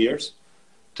gondoliers,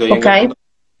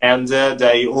 and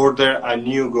they order a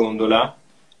new gondola,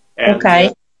 and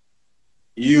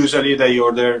usually they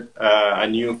order a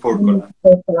new forkula.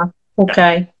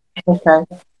 Okay, okay.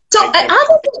 So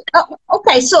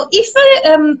okay, so if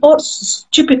or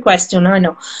stupid question, I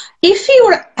know. If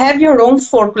you have your own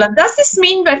forkula, does this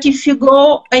mean that if you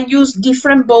go and use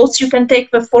different boats, you can take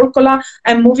the forkula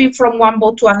and move it from one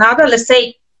boat to another? Let's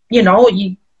say, you know,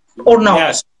 or not?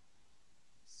 Yes.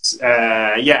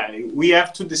 Yeah, we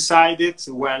have to decide it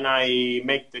when I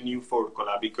make the new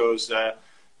forkula, because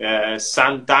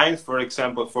sometimes, for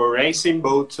example, for racing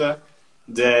boats,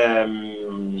 the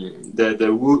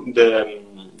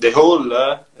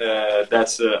hole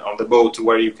that's on the boat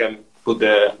where you can put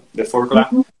the forkula,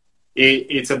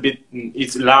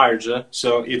 it's large,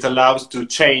 so it allows to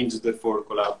change the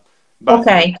forkula. But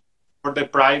for the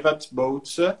private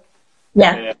boats,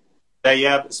 they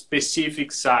have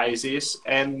specific sizes,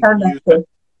 and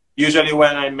usually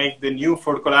when I make the new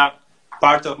forkula,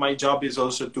 part of my job is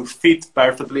also to fit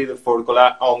perfectly the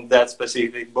forkula on that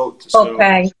specific boat. So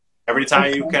every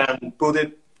time you can put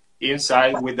it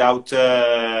inside without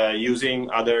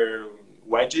using other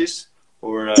wedges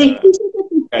or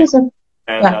and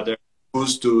other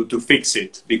tools to fix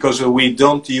it, because we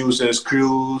don't use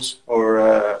screws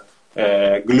or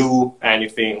glue,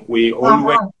 anything. We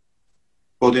always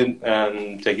put it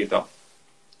and take it off.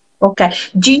 Okay.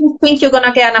 Do you think you're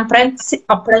gonna get an apprentice?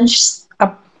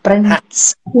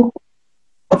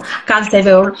 Can't say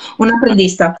the word. Un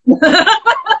apprendista.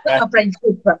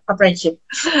 Apprenticeship.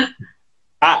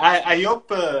 I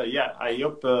hope, yeah, I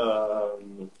hope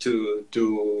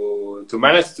to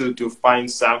manage to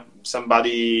find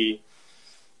somebody.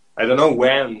 I don't know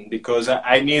when, because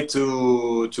I need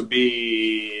to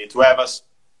have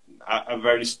a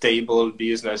very stable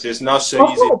business. It's not so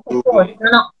easy to.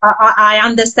 No, I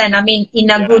understand. I mean, in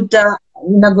a good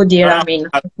year. I mean,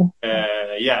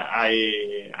 yeah,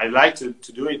 I like to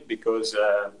do it because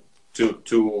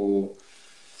to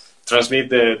transmit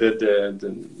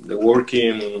the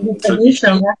working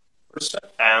tradition,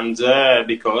 and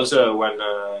because when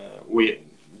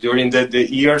during the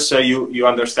years you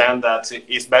understand that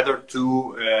it's better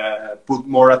to put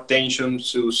more attention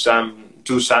to some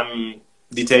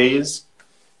details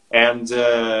and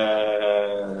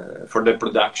for the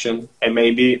production, and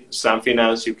maybe something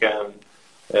else you can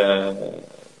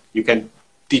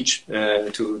teach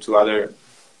to other,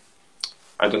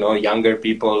 I don't know, younger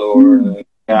people or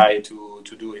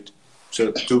to do it.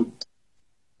 So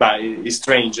but it's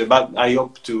strange, but I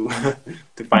hope to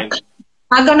find it.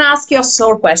 I'm gonna ask you a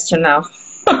sore question now.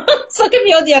 So che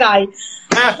mi odierai.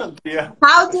 Yeah.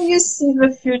 How do you see the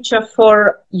future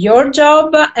for your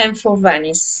job and for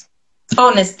Venice?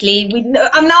 Honestly,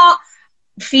 I'm not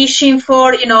fishing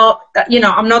for,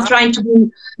 I'm not trying to be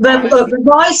the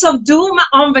voice of doom.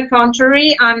 On the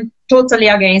contrary, I'm totally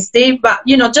against it. But,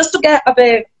 just to get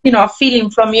a feeling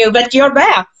from you that you're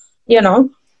there,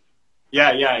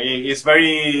 Yeah, it's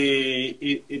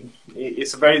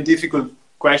it's a very difficult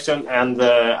question, and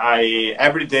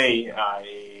every day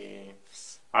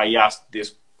I ask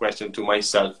this question to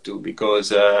myself too,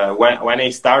 because when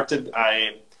I started,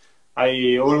 I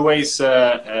always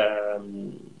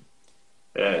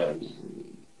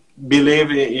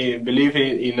believe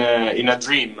in a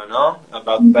dream,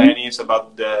 about Venice,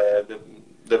 about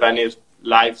the Venice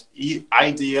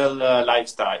ideal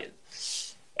lifestyle.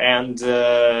 And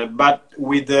but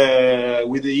with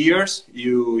the years,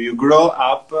 you grow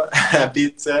up a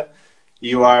bit.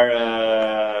 You are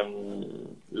a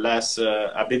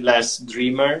bit less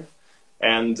dreamer,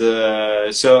 and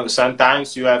so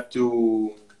sometimes you have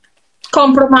to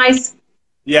compromise.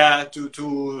 Yeah,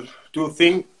 to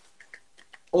think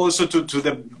also to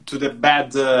the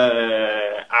bad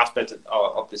aspect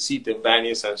of the city of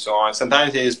Venice and so on.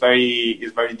 Sometimes it's very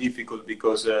difficult,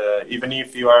 because even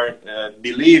if you are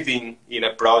believing in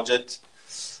a project,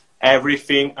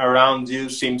 everything around you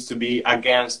seems to be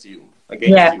against you.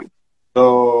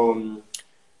 So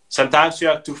sometimes you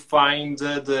have to find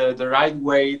the right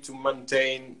way to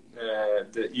maintain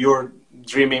your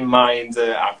dreaming mind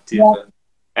active,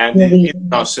 and it's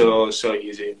not so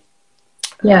easy.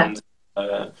 And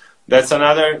that's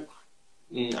another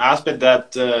aspect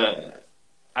that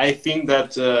I think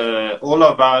that all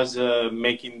of us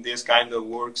making this kind of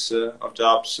works of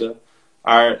jobs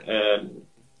are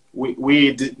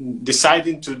we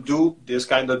deciding to do this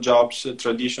kind of jobs,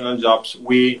 traditional jobs.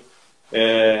 We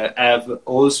have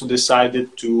also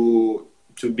decided to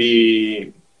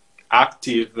be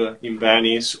active in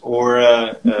Venice, or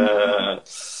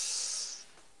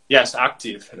yes,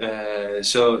 active.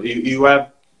 So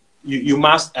you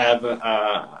must have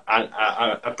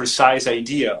a precise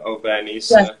idea of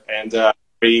Venice, and a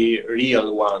very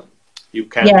real one. You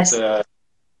can't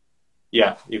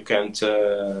yeah, you can't.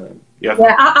 Yeah,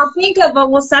 I think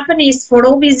what's happening is for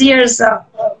all these years,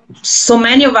 so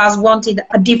many of us wanted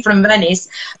a different Venice,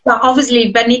 but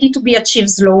obviously that needed to be achieved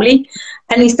slowly.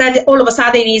 And instead, all of a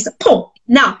sudden, is boom,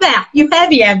 now there, you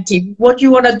have it empty. What do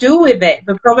you want to do with it?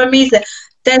 The problem is that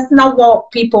that's not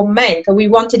what people meant. We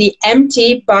wanted it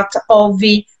empty, but of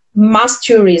the mass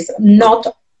tourism, not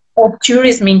of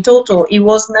tourism in total. It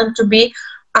was meant to be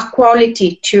a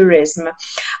quality tourism.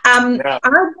 Yeah.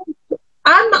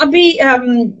 I'm a bit,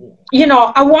 you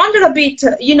know, I wonder a bit,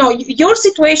 you know, your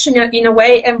situation in a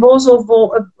way, and those of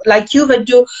like you that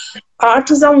do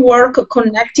artisan work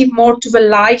connected more to the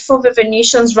life of the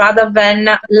Venetians rather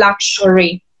than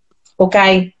luxury.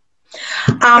 Okay.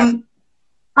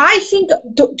 I think,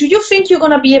 do you think you're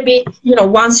going to be a bit, you know,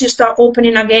 once you start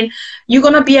opening again, you're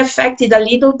going to be affected a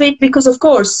little bit? Because, of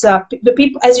course, the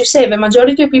people, as you say, the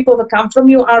majority of people that come from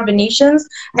you are Venetians,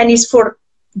 and it's for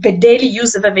the daily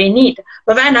use that they need.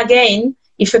 But then again,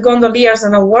 if the gondoliers are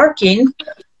not working,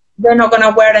 they're not going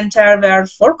to wear and tear their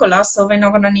forcolas, so they're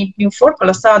not going to need new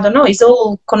forcolas. So I don't know, it's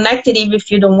all connected even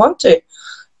if you don't want to,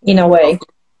 in a way.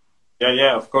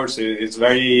 Yeah, of course. It's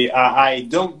very, I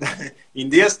don't, in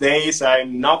these days,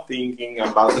 I'm not thinking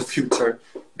about the future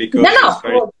because it's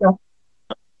very,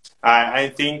 I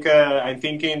think, I'm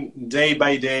thinking day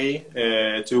by day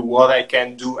to what I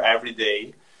can do every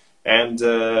day. And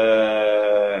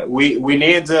we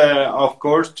need, of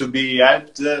course, to be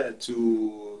helped to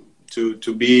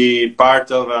be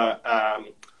part of a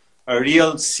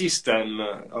real system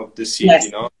of the city, yes.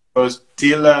 You know, because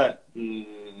till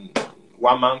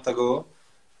 1 month ago,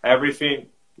 everything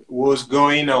was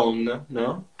going on,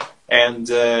 no, and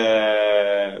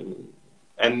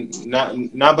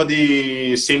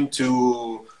nobody seemed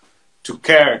to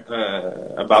care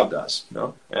about us,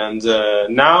 no, and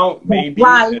now maybe.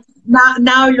 Why?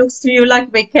 Now it looks to you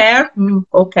like they care.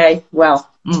 Okay, well.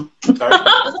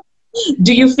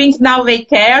 Do you think now they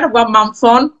care? 1 month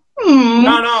on.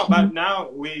 No, but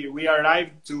now we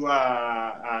arrived to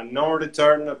a no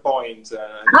return point.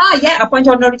 Yeah, a point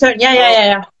of no return.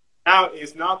 Yeah. Now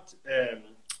it's not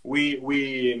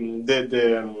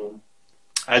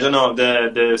I don't know,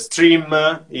 the stream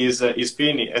is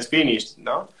finished,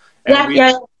 no?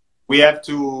 And we have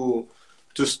to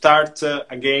start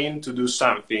again to do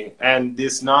something, and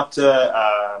it's not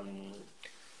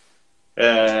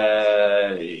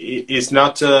it's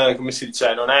not come si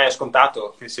dice, non è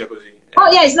scontato che sia così.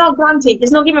 Oh yeah, it's not granted.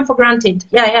 It's not given for granted.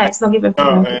 Yeah, it's not given for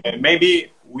granted.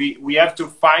 Maybe we have to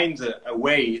find a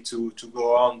way to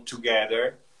go on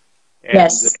together. And,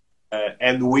 yes.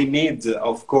 And we need,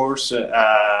 of course,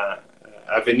 a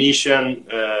Venetian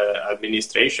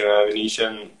administration, a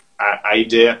Venetian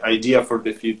idea for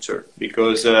the future,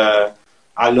 because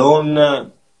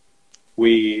alone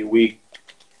we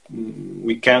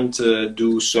can't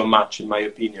do so much, in my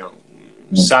opinion.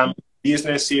 Some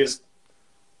businesses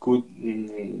could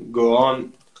go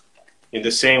on in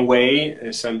the same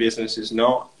way, some businesses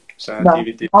no, some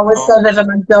activities I would say that the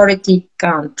majority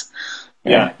can't.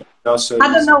 Yeah. Also,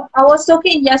 I don't know. I was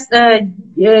talking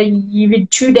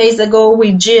 2 days ago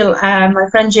with Jill, my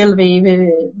friend Jill,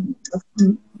 the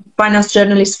finance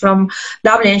journalist from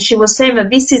Dublin. She was saying that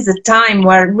this is the time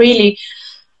where really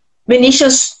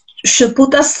Venetians should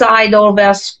put aside all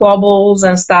their squabbles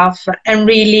and stuff and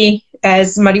really,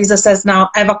 as Marisa says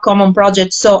now, have a common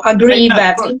project. So agree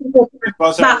that.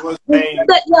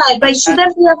 But it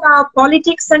shouldn't be about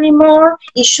politics anymore.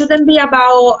 It shouldn't be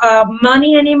about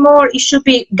money anymore. It should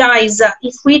be, guys,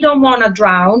 if we don't want to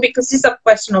drown, because it's a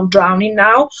question of drowning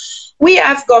now, we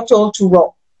have got all to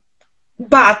row.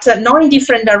 But not in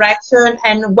different direction,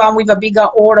 and one with a bigger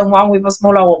oar and one with a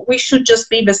smaller oar. We should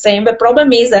just be the same. The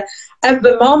problem is that at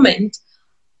the moment,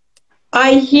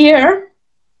 I hear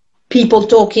people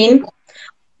talking,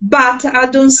 but I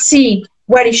don't see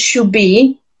where it should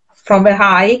be from the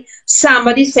high.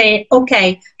 Somebody say,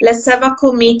 okay, let's have a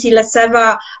committee, let's have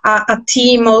a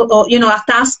team or you know, a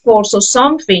task force or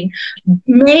something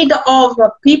made of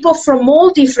people from all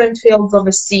different fields of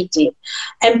the city.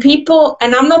 And people,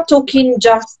 and I'm not talking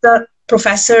just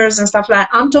professors and stuff like that,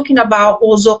 I'm talking about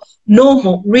also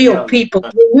normal, real people,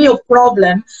 the real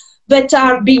problem, that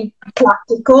are being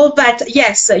practical, that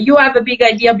yes, you have a big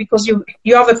idea because you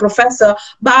have a professor,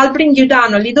 but I'll bring you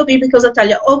down a little bit because I tell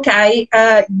you, okay,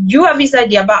 you have this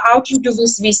idea, but how to do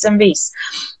this and this.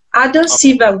 I don't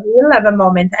see the will at the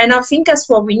moment, and I think that's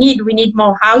what we need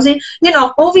more housing. You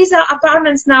know, all these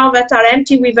apartments now that are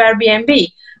empty with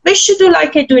Airbnb, they should do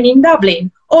like they're doing in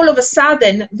Dublin. All of a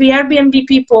sudden, the Airbnb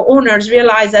people, owners,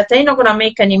 realize that they're not going to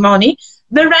make any money.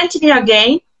 They're renting it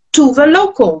again to the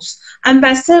locals. And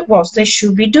that's what they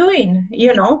should be doing,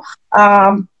 you know.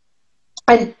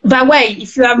 And by the way,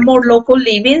 if you have more local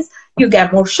livings, you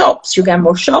get more shops. You get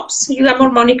more shops, you get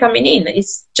more money coming in.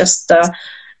 It's just,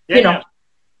 you know. Yeah.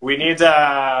 We need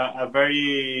a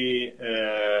very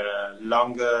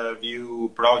long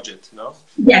view project, no?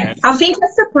 Yeah, And I think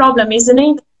that's the problem, isn't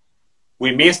it? we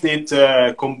missed it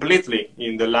completely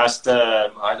in the last,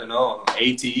 I don't know,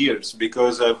 80 years,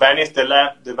 because Venice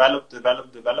developed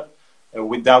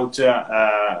without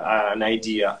an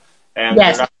idea. And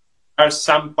Yes. there are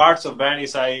some parts of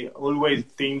Venice, I always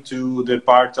think to the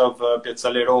part of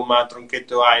Piazzale Roma,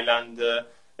 Tronchetto Island, the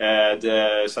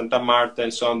Santa Marta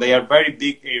and so on. They are very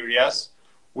big areas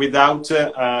without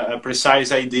a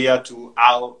precise idea to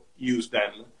how use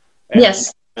them. And,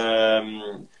 Yes.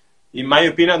 in my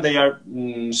opinion, they are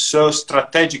so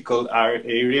strategical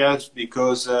areas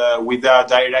because with a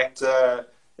direct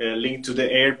link to the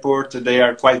airport, they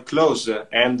are quite close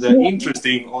and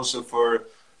interesting also for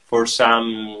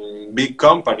some big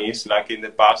companies like in the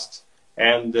past.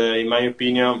 And in my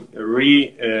opinion,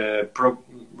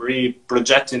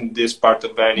 re-projecting this part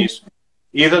of Venice,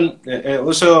 even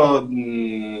also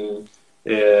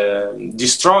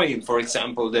destroying, for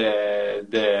example,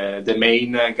 the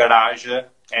main garage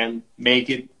and make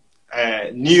it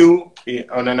new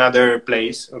on another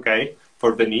place, okay,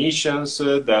 for Venetians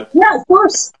that Yeah, of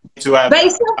course. to have.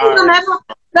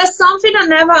 That's something I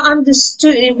never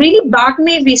understood. It really bugged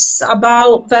me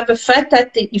about the fact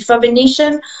that if a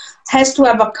Venetian has to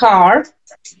have a car,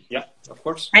 Yeah, of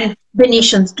course. and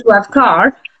Venetians do have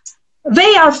car,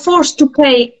 they are forced to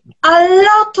pay a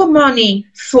lot of money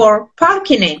for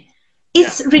parking it.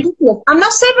 It's ridiculous. I'm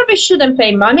not saying that they shouldn't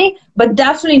pay money, but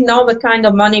definitely not the kind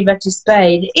of money that is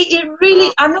paid. It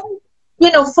really, I know,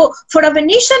 you know, for a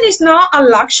Venetian, it's not a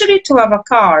luxury to have a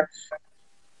car.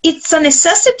 It's a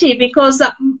necessity because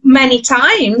many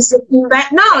times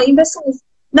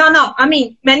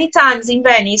many times in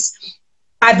Venice,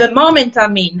 at the moment,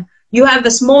 you have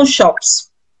the small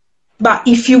shops, but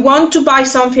if you want to buy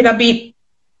something a bit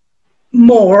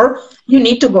more, you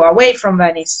need to go away from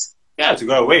Venice. Yeah, to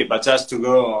go away, but just to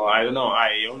go, I don't know,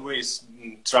 I always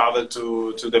travel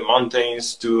to the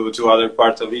mountains, to other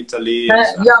parts of Italy.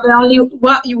 You're the only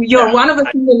you're one of the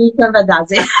few Venetians that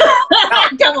does it.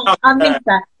 Come on, I miss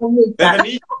that. The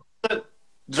Venetian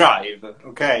drive,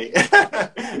 okay. And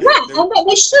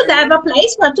they should have a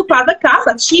place where to park the car,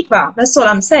 but cheaper. That's all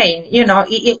I'm saying. You know,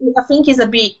 I think it's a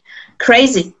bit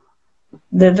crazy,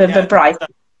 the price.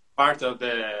 Part of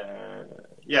the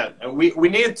we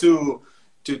need to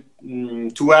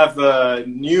have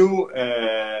new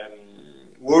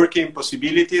working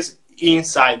possibilities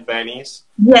inside Venice.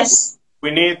 Yes.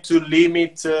 We need to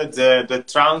limit the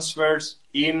transfers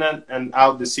in and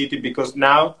out the city, because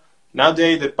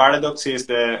nowadays the paradox is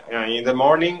in the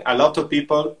morning a lot of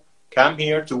people come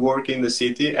here to work in the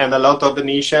city, and a lot of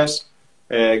Venetians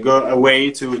go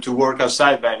away to work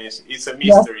outside Venice. It's a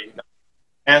mystery. Yeah.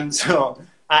 And so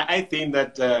I think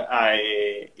that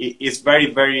it's very,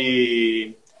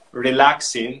 very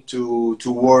relaxing to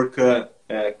work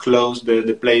close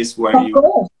the place where you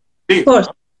live. Of course.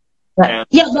 Right.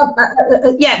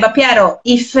 But Piero,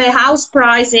 if house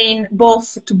pricing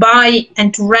both to buy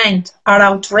and to rent are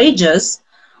outrageous,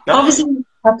 obviously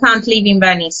I can't live in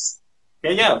Venice.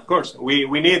 Yeah, of course.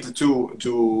 We need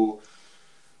to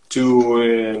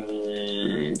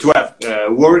have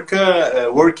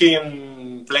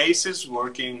working places,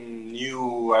 working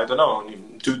new, I don't know,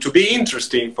 to be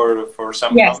interesting for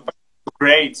some companies, to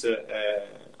create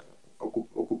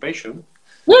occupation.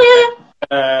 Yeah.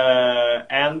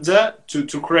 And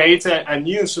to create a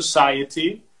new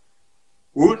society,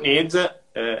 we need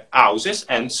houses,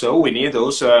 and so we need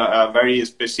also a very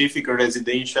specific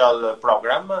residential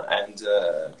program, and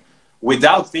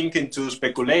without thinking to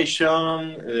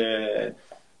speculation,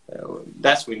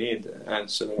 that's we need. And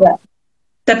so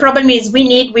the problem is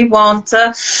we want.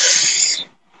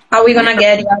 Are we gonna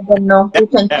get it? I don't know. We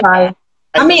can try.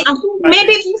 I think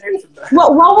maybe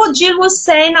what Jill was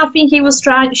saying, I think she was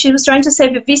trying to say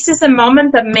that this is a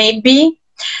moment that maybe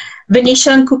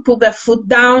Venetian could put their foot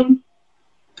down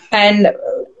and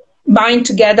bind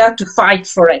together to fight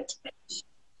for it.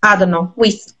 I don't know.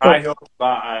 I hope,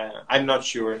 but I'm not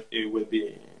sure it will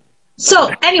be. So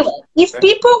anyway, if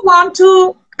people want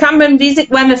to come and visit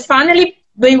when finally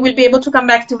they will be able to come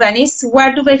back to Venice,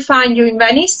 where do they find you in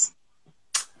Venice?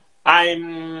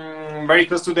 I'm very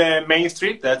close to the main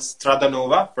street. That's Strada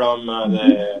Nova, from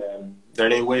the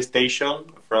railway station.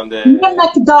 From the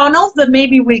McDonald's that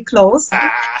maybe will close.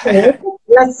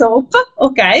 Let's hope.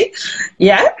 Okay.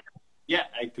 Yeah. Yeah,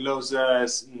 I close the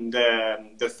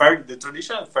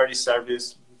traditional ferry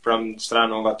service from Strada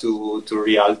Nova to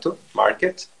Rialto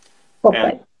Market.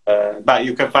 Okay. But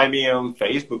you can find me on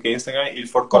Facebook, Instagram, Il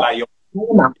Forcolaio.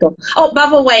 Matto. Oh, by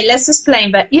the way, let's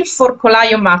explain that Il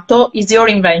Forcolaio Matto is your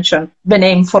invention, the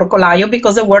name Forcolaio,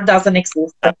 because the word doesn't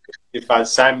exist. If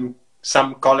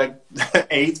some colleague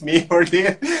hate me for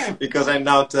this because I'm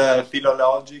not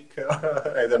philologic.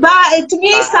 But to me,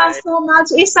 it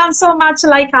sounds so much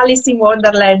like Alice in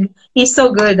Wonderland. He's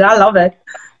so good. I love it.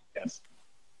 Yes.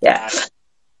 Yeah.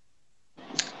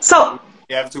 So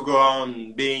you have to go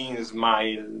on being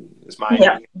smiling.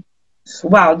 Yeah.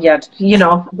 Well, yeah, you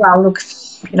know, well, look,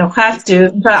 you know, have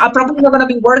to. But I'm probably not going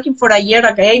to be working for a year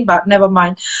again, but never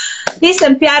mind.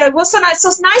 Listen, Piero, it was so nice. So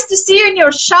it's nice to see you in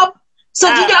your shop. So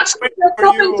did you actually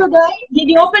open today? Did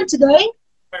you open today?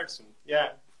 Person, yeah.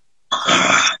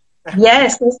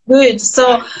 Yes, that's good.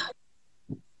 So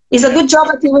it's a good job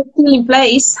that you were still in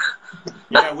place.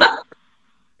 Yeah,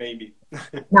 maybe.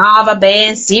 No, va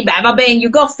bene, sì, beh, va bene. You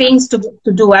got things to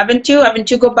do, haven't you? Haven't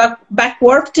you got back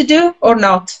work to do or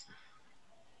not?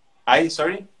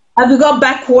 Sorry? Have you got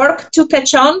back work to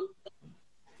catch on?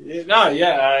 No,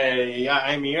 yeah,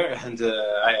 I'm here and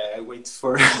I wait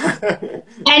for.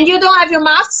 And you don't have your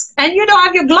masks and you don't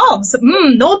have your gloves.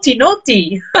 Naughty,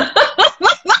 naughty.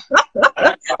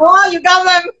 Oh, you got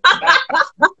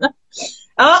them.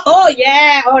 Oh,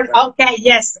 yeah. Okay,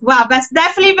 yes. Well, that's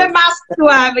definitely the mask to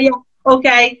have. Yeah.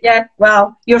 Okay, yeah.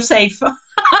 Well, you're safe.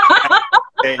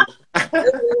 Okay.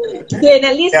 Then,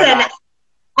 listen. Yeah.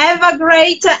 Have a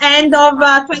great end of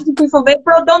 25th of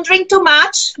April. Don't drink too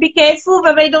much. Be careful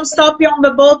that they don't stop you on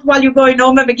the boat while you're going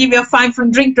home and they give you a fine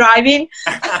from drink driving.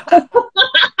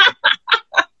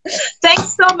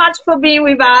 Thanks so much for being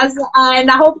with us. And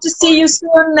I hope to see you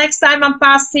soon. Next time I'm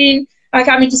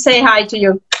coming to say hi to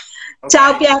you. Okay.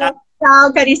 Ciao Piero.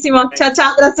 Ciao carissimo. Ciao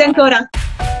ciao. Grazie ancora.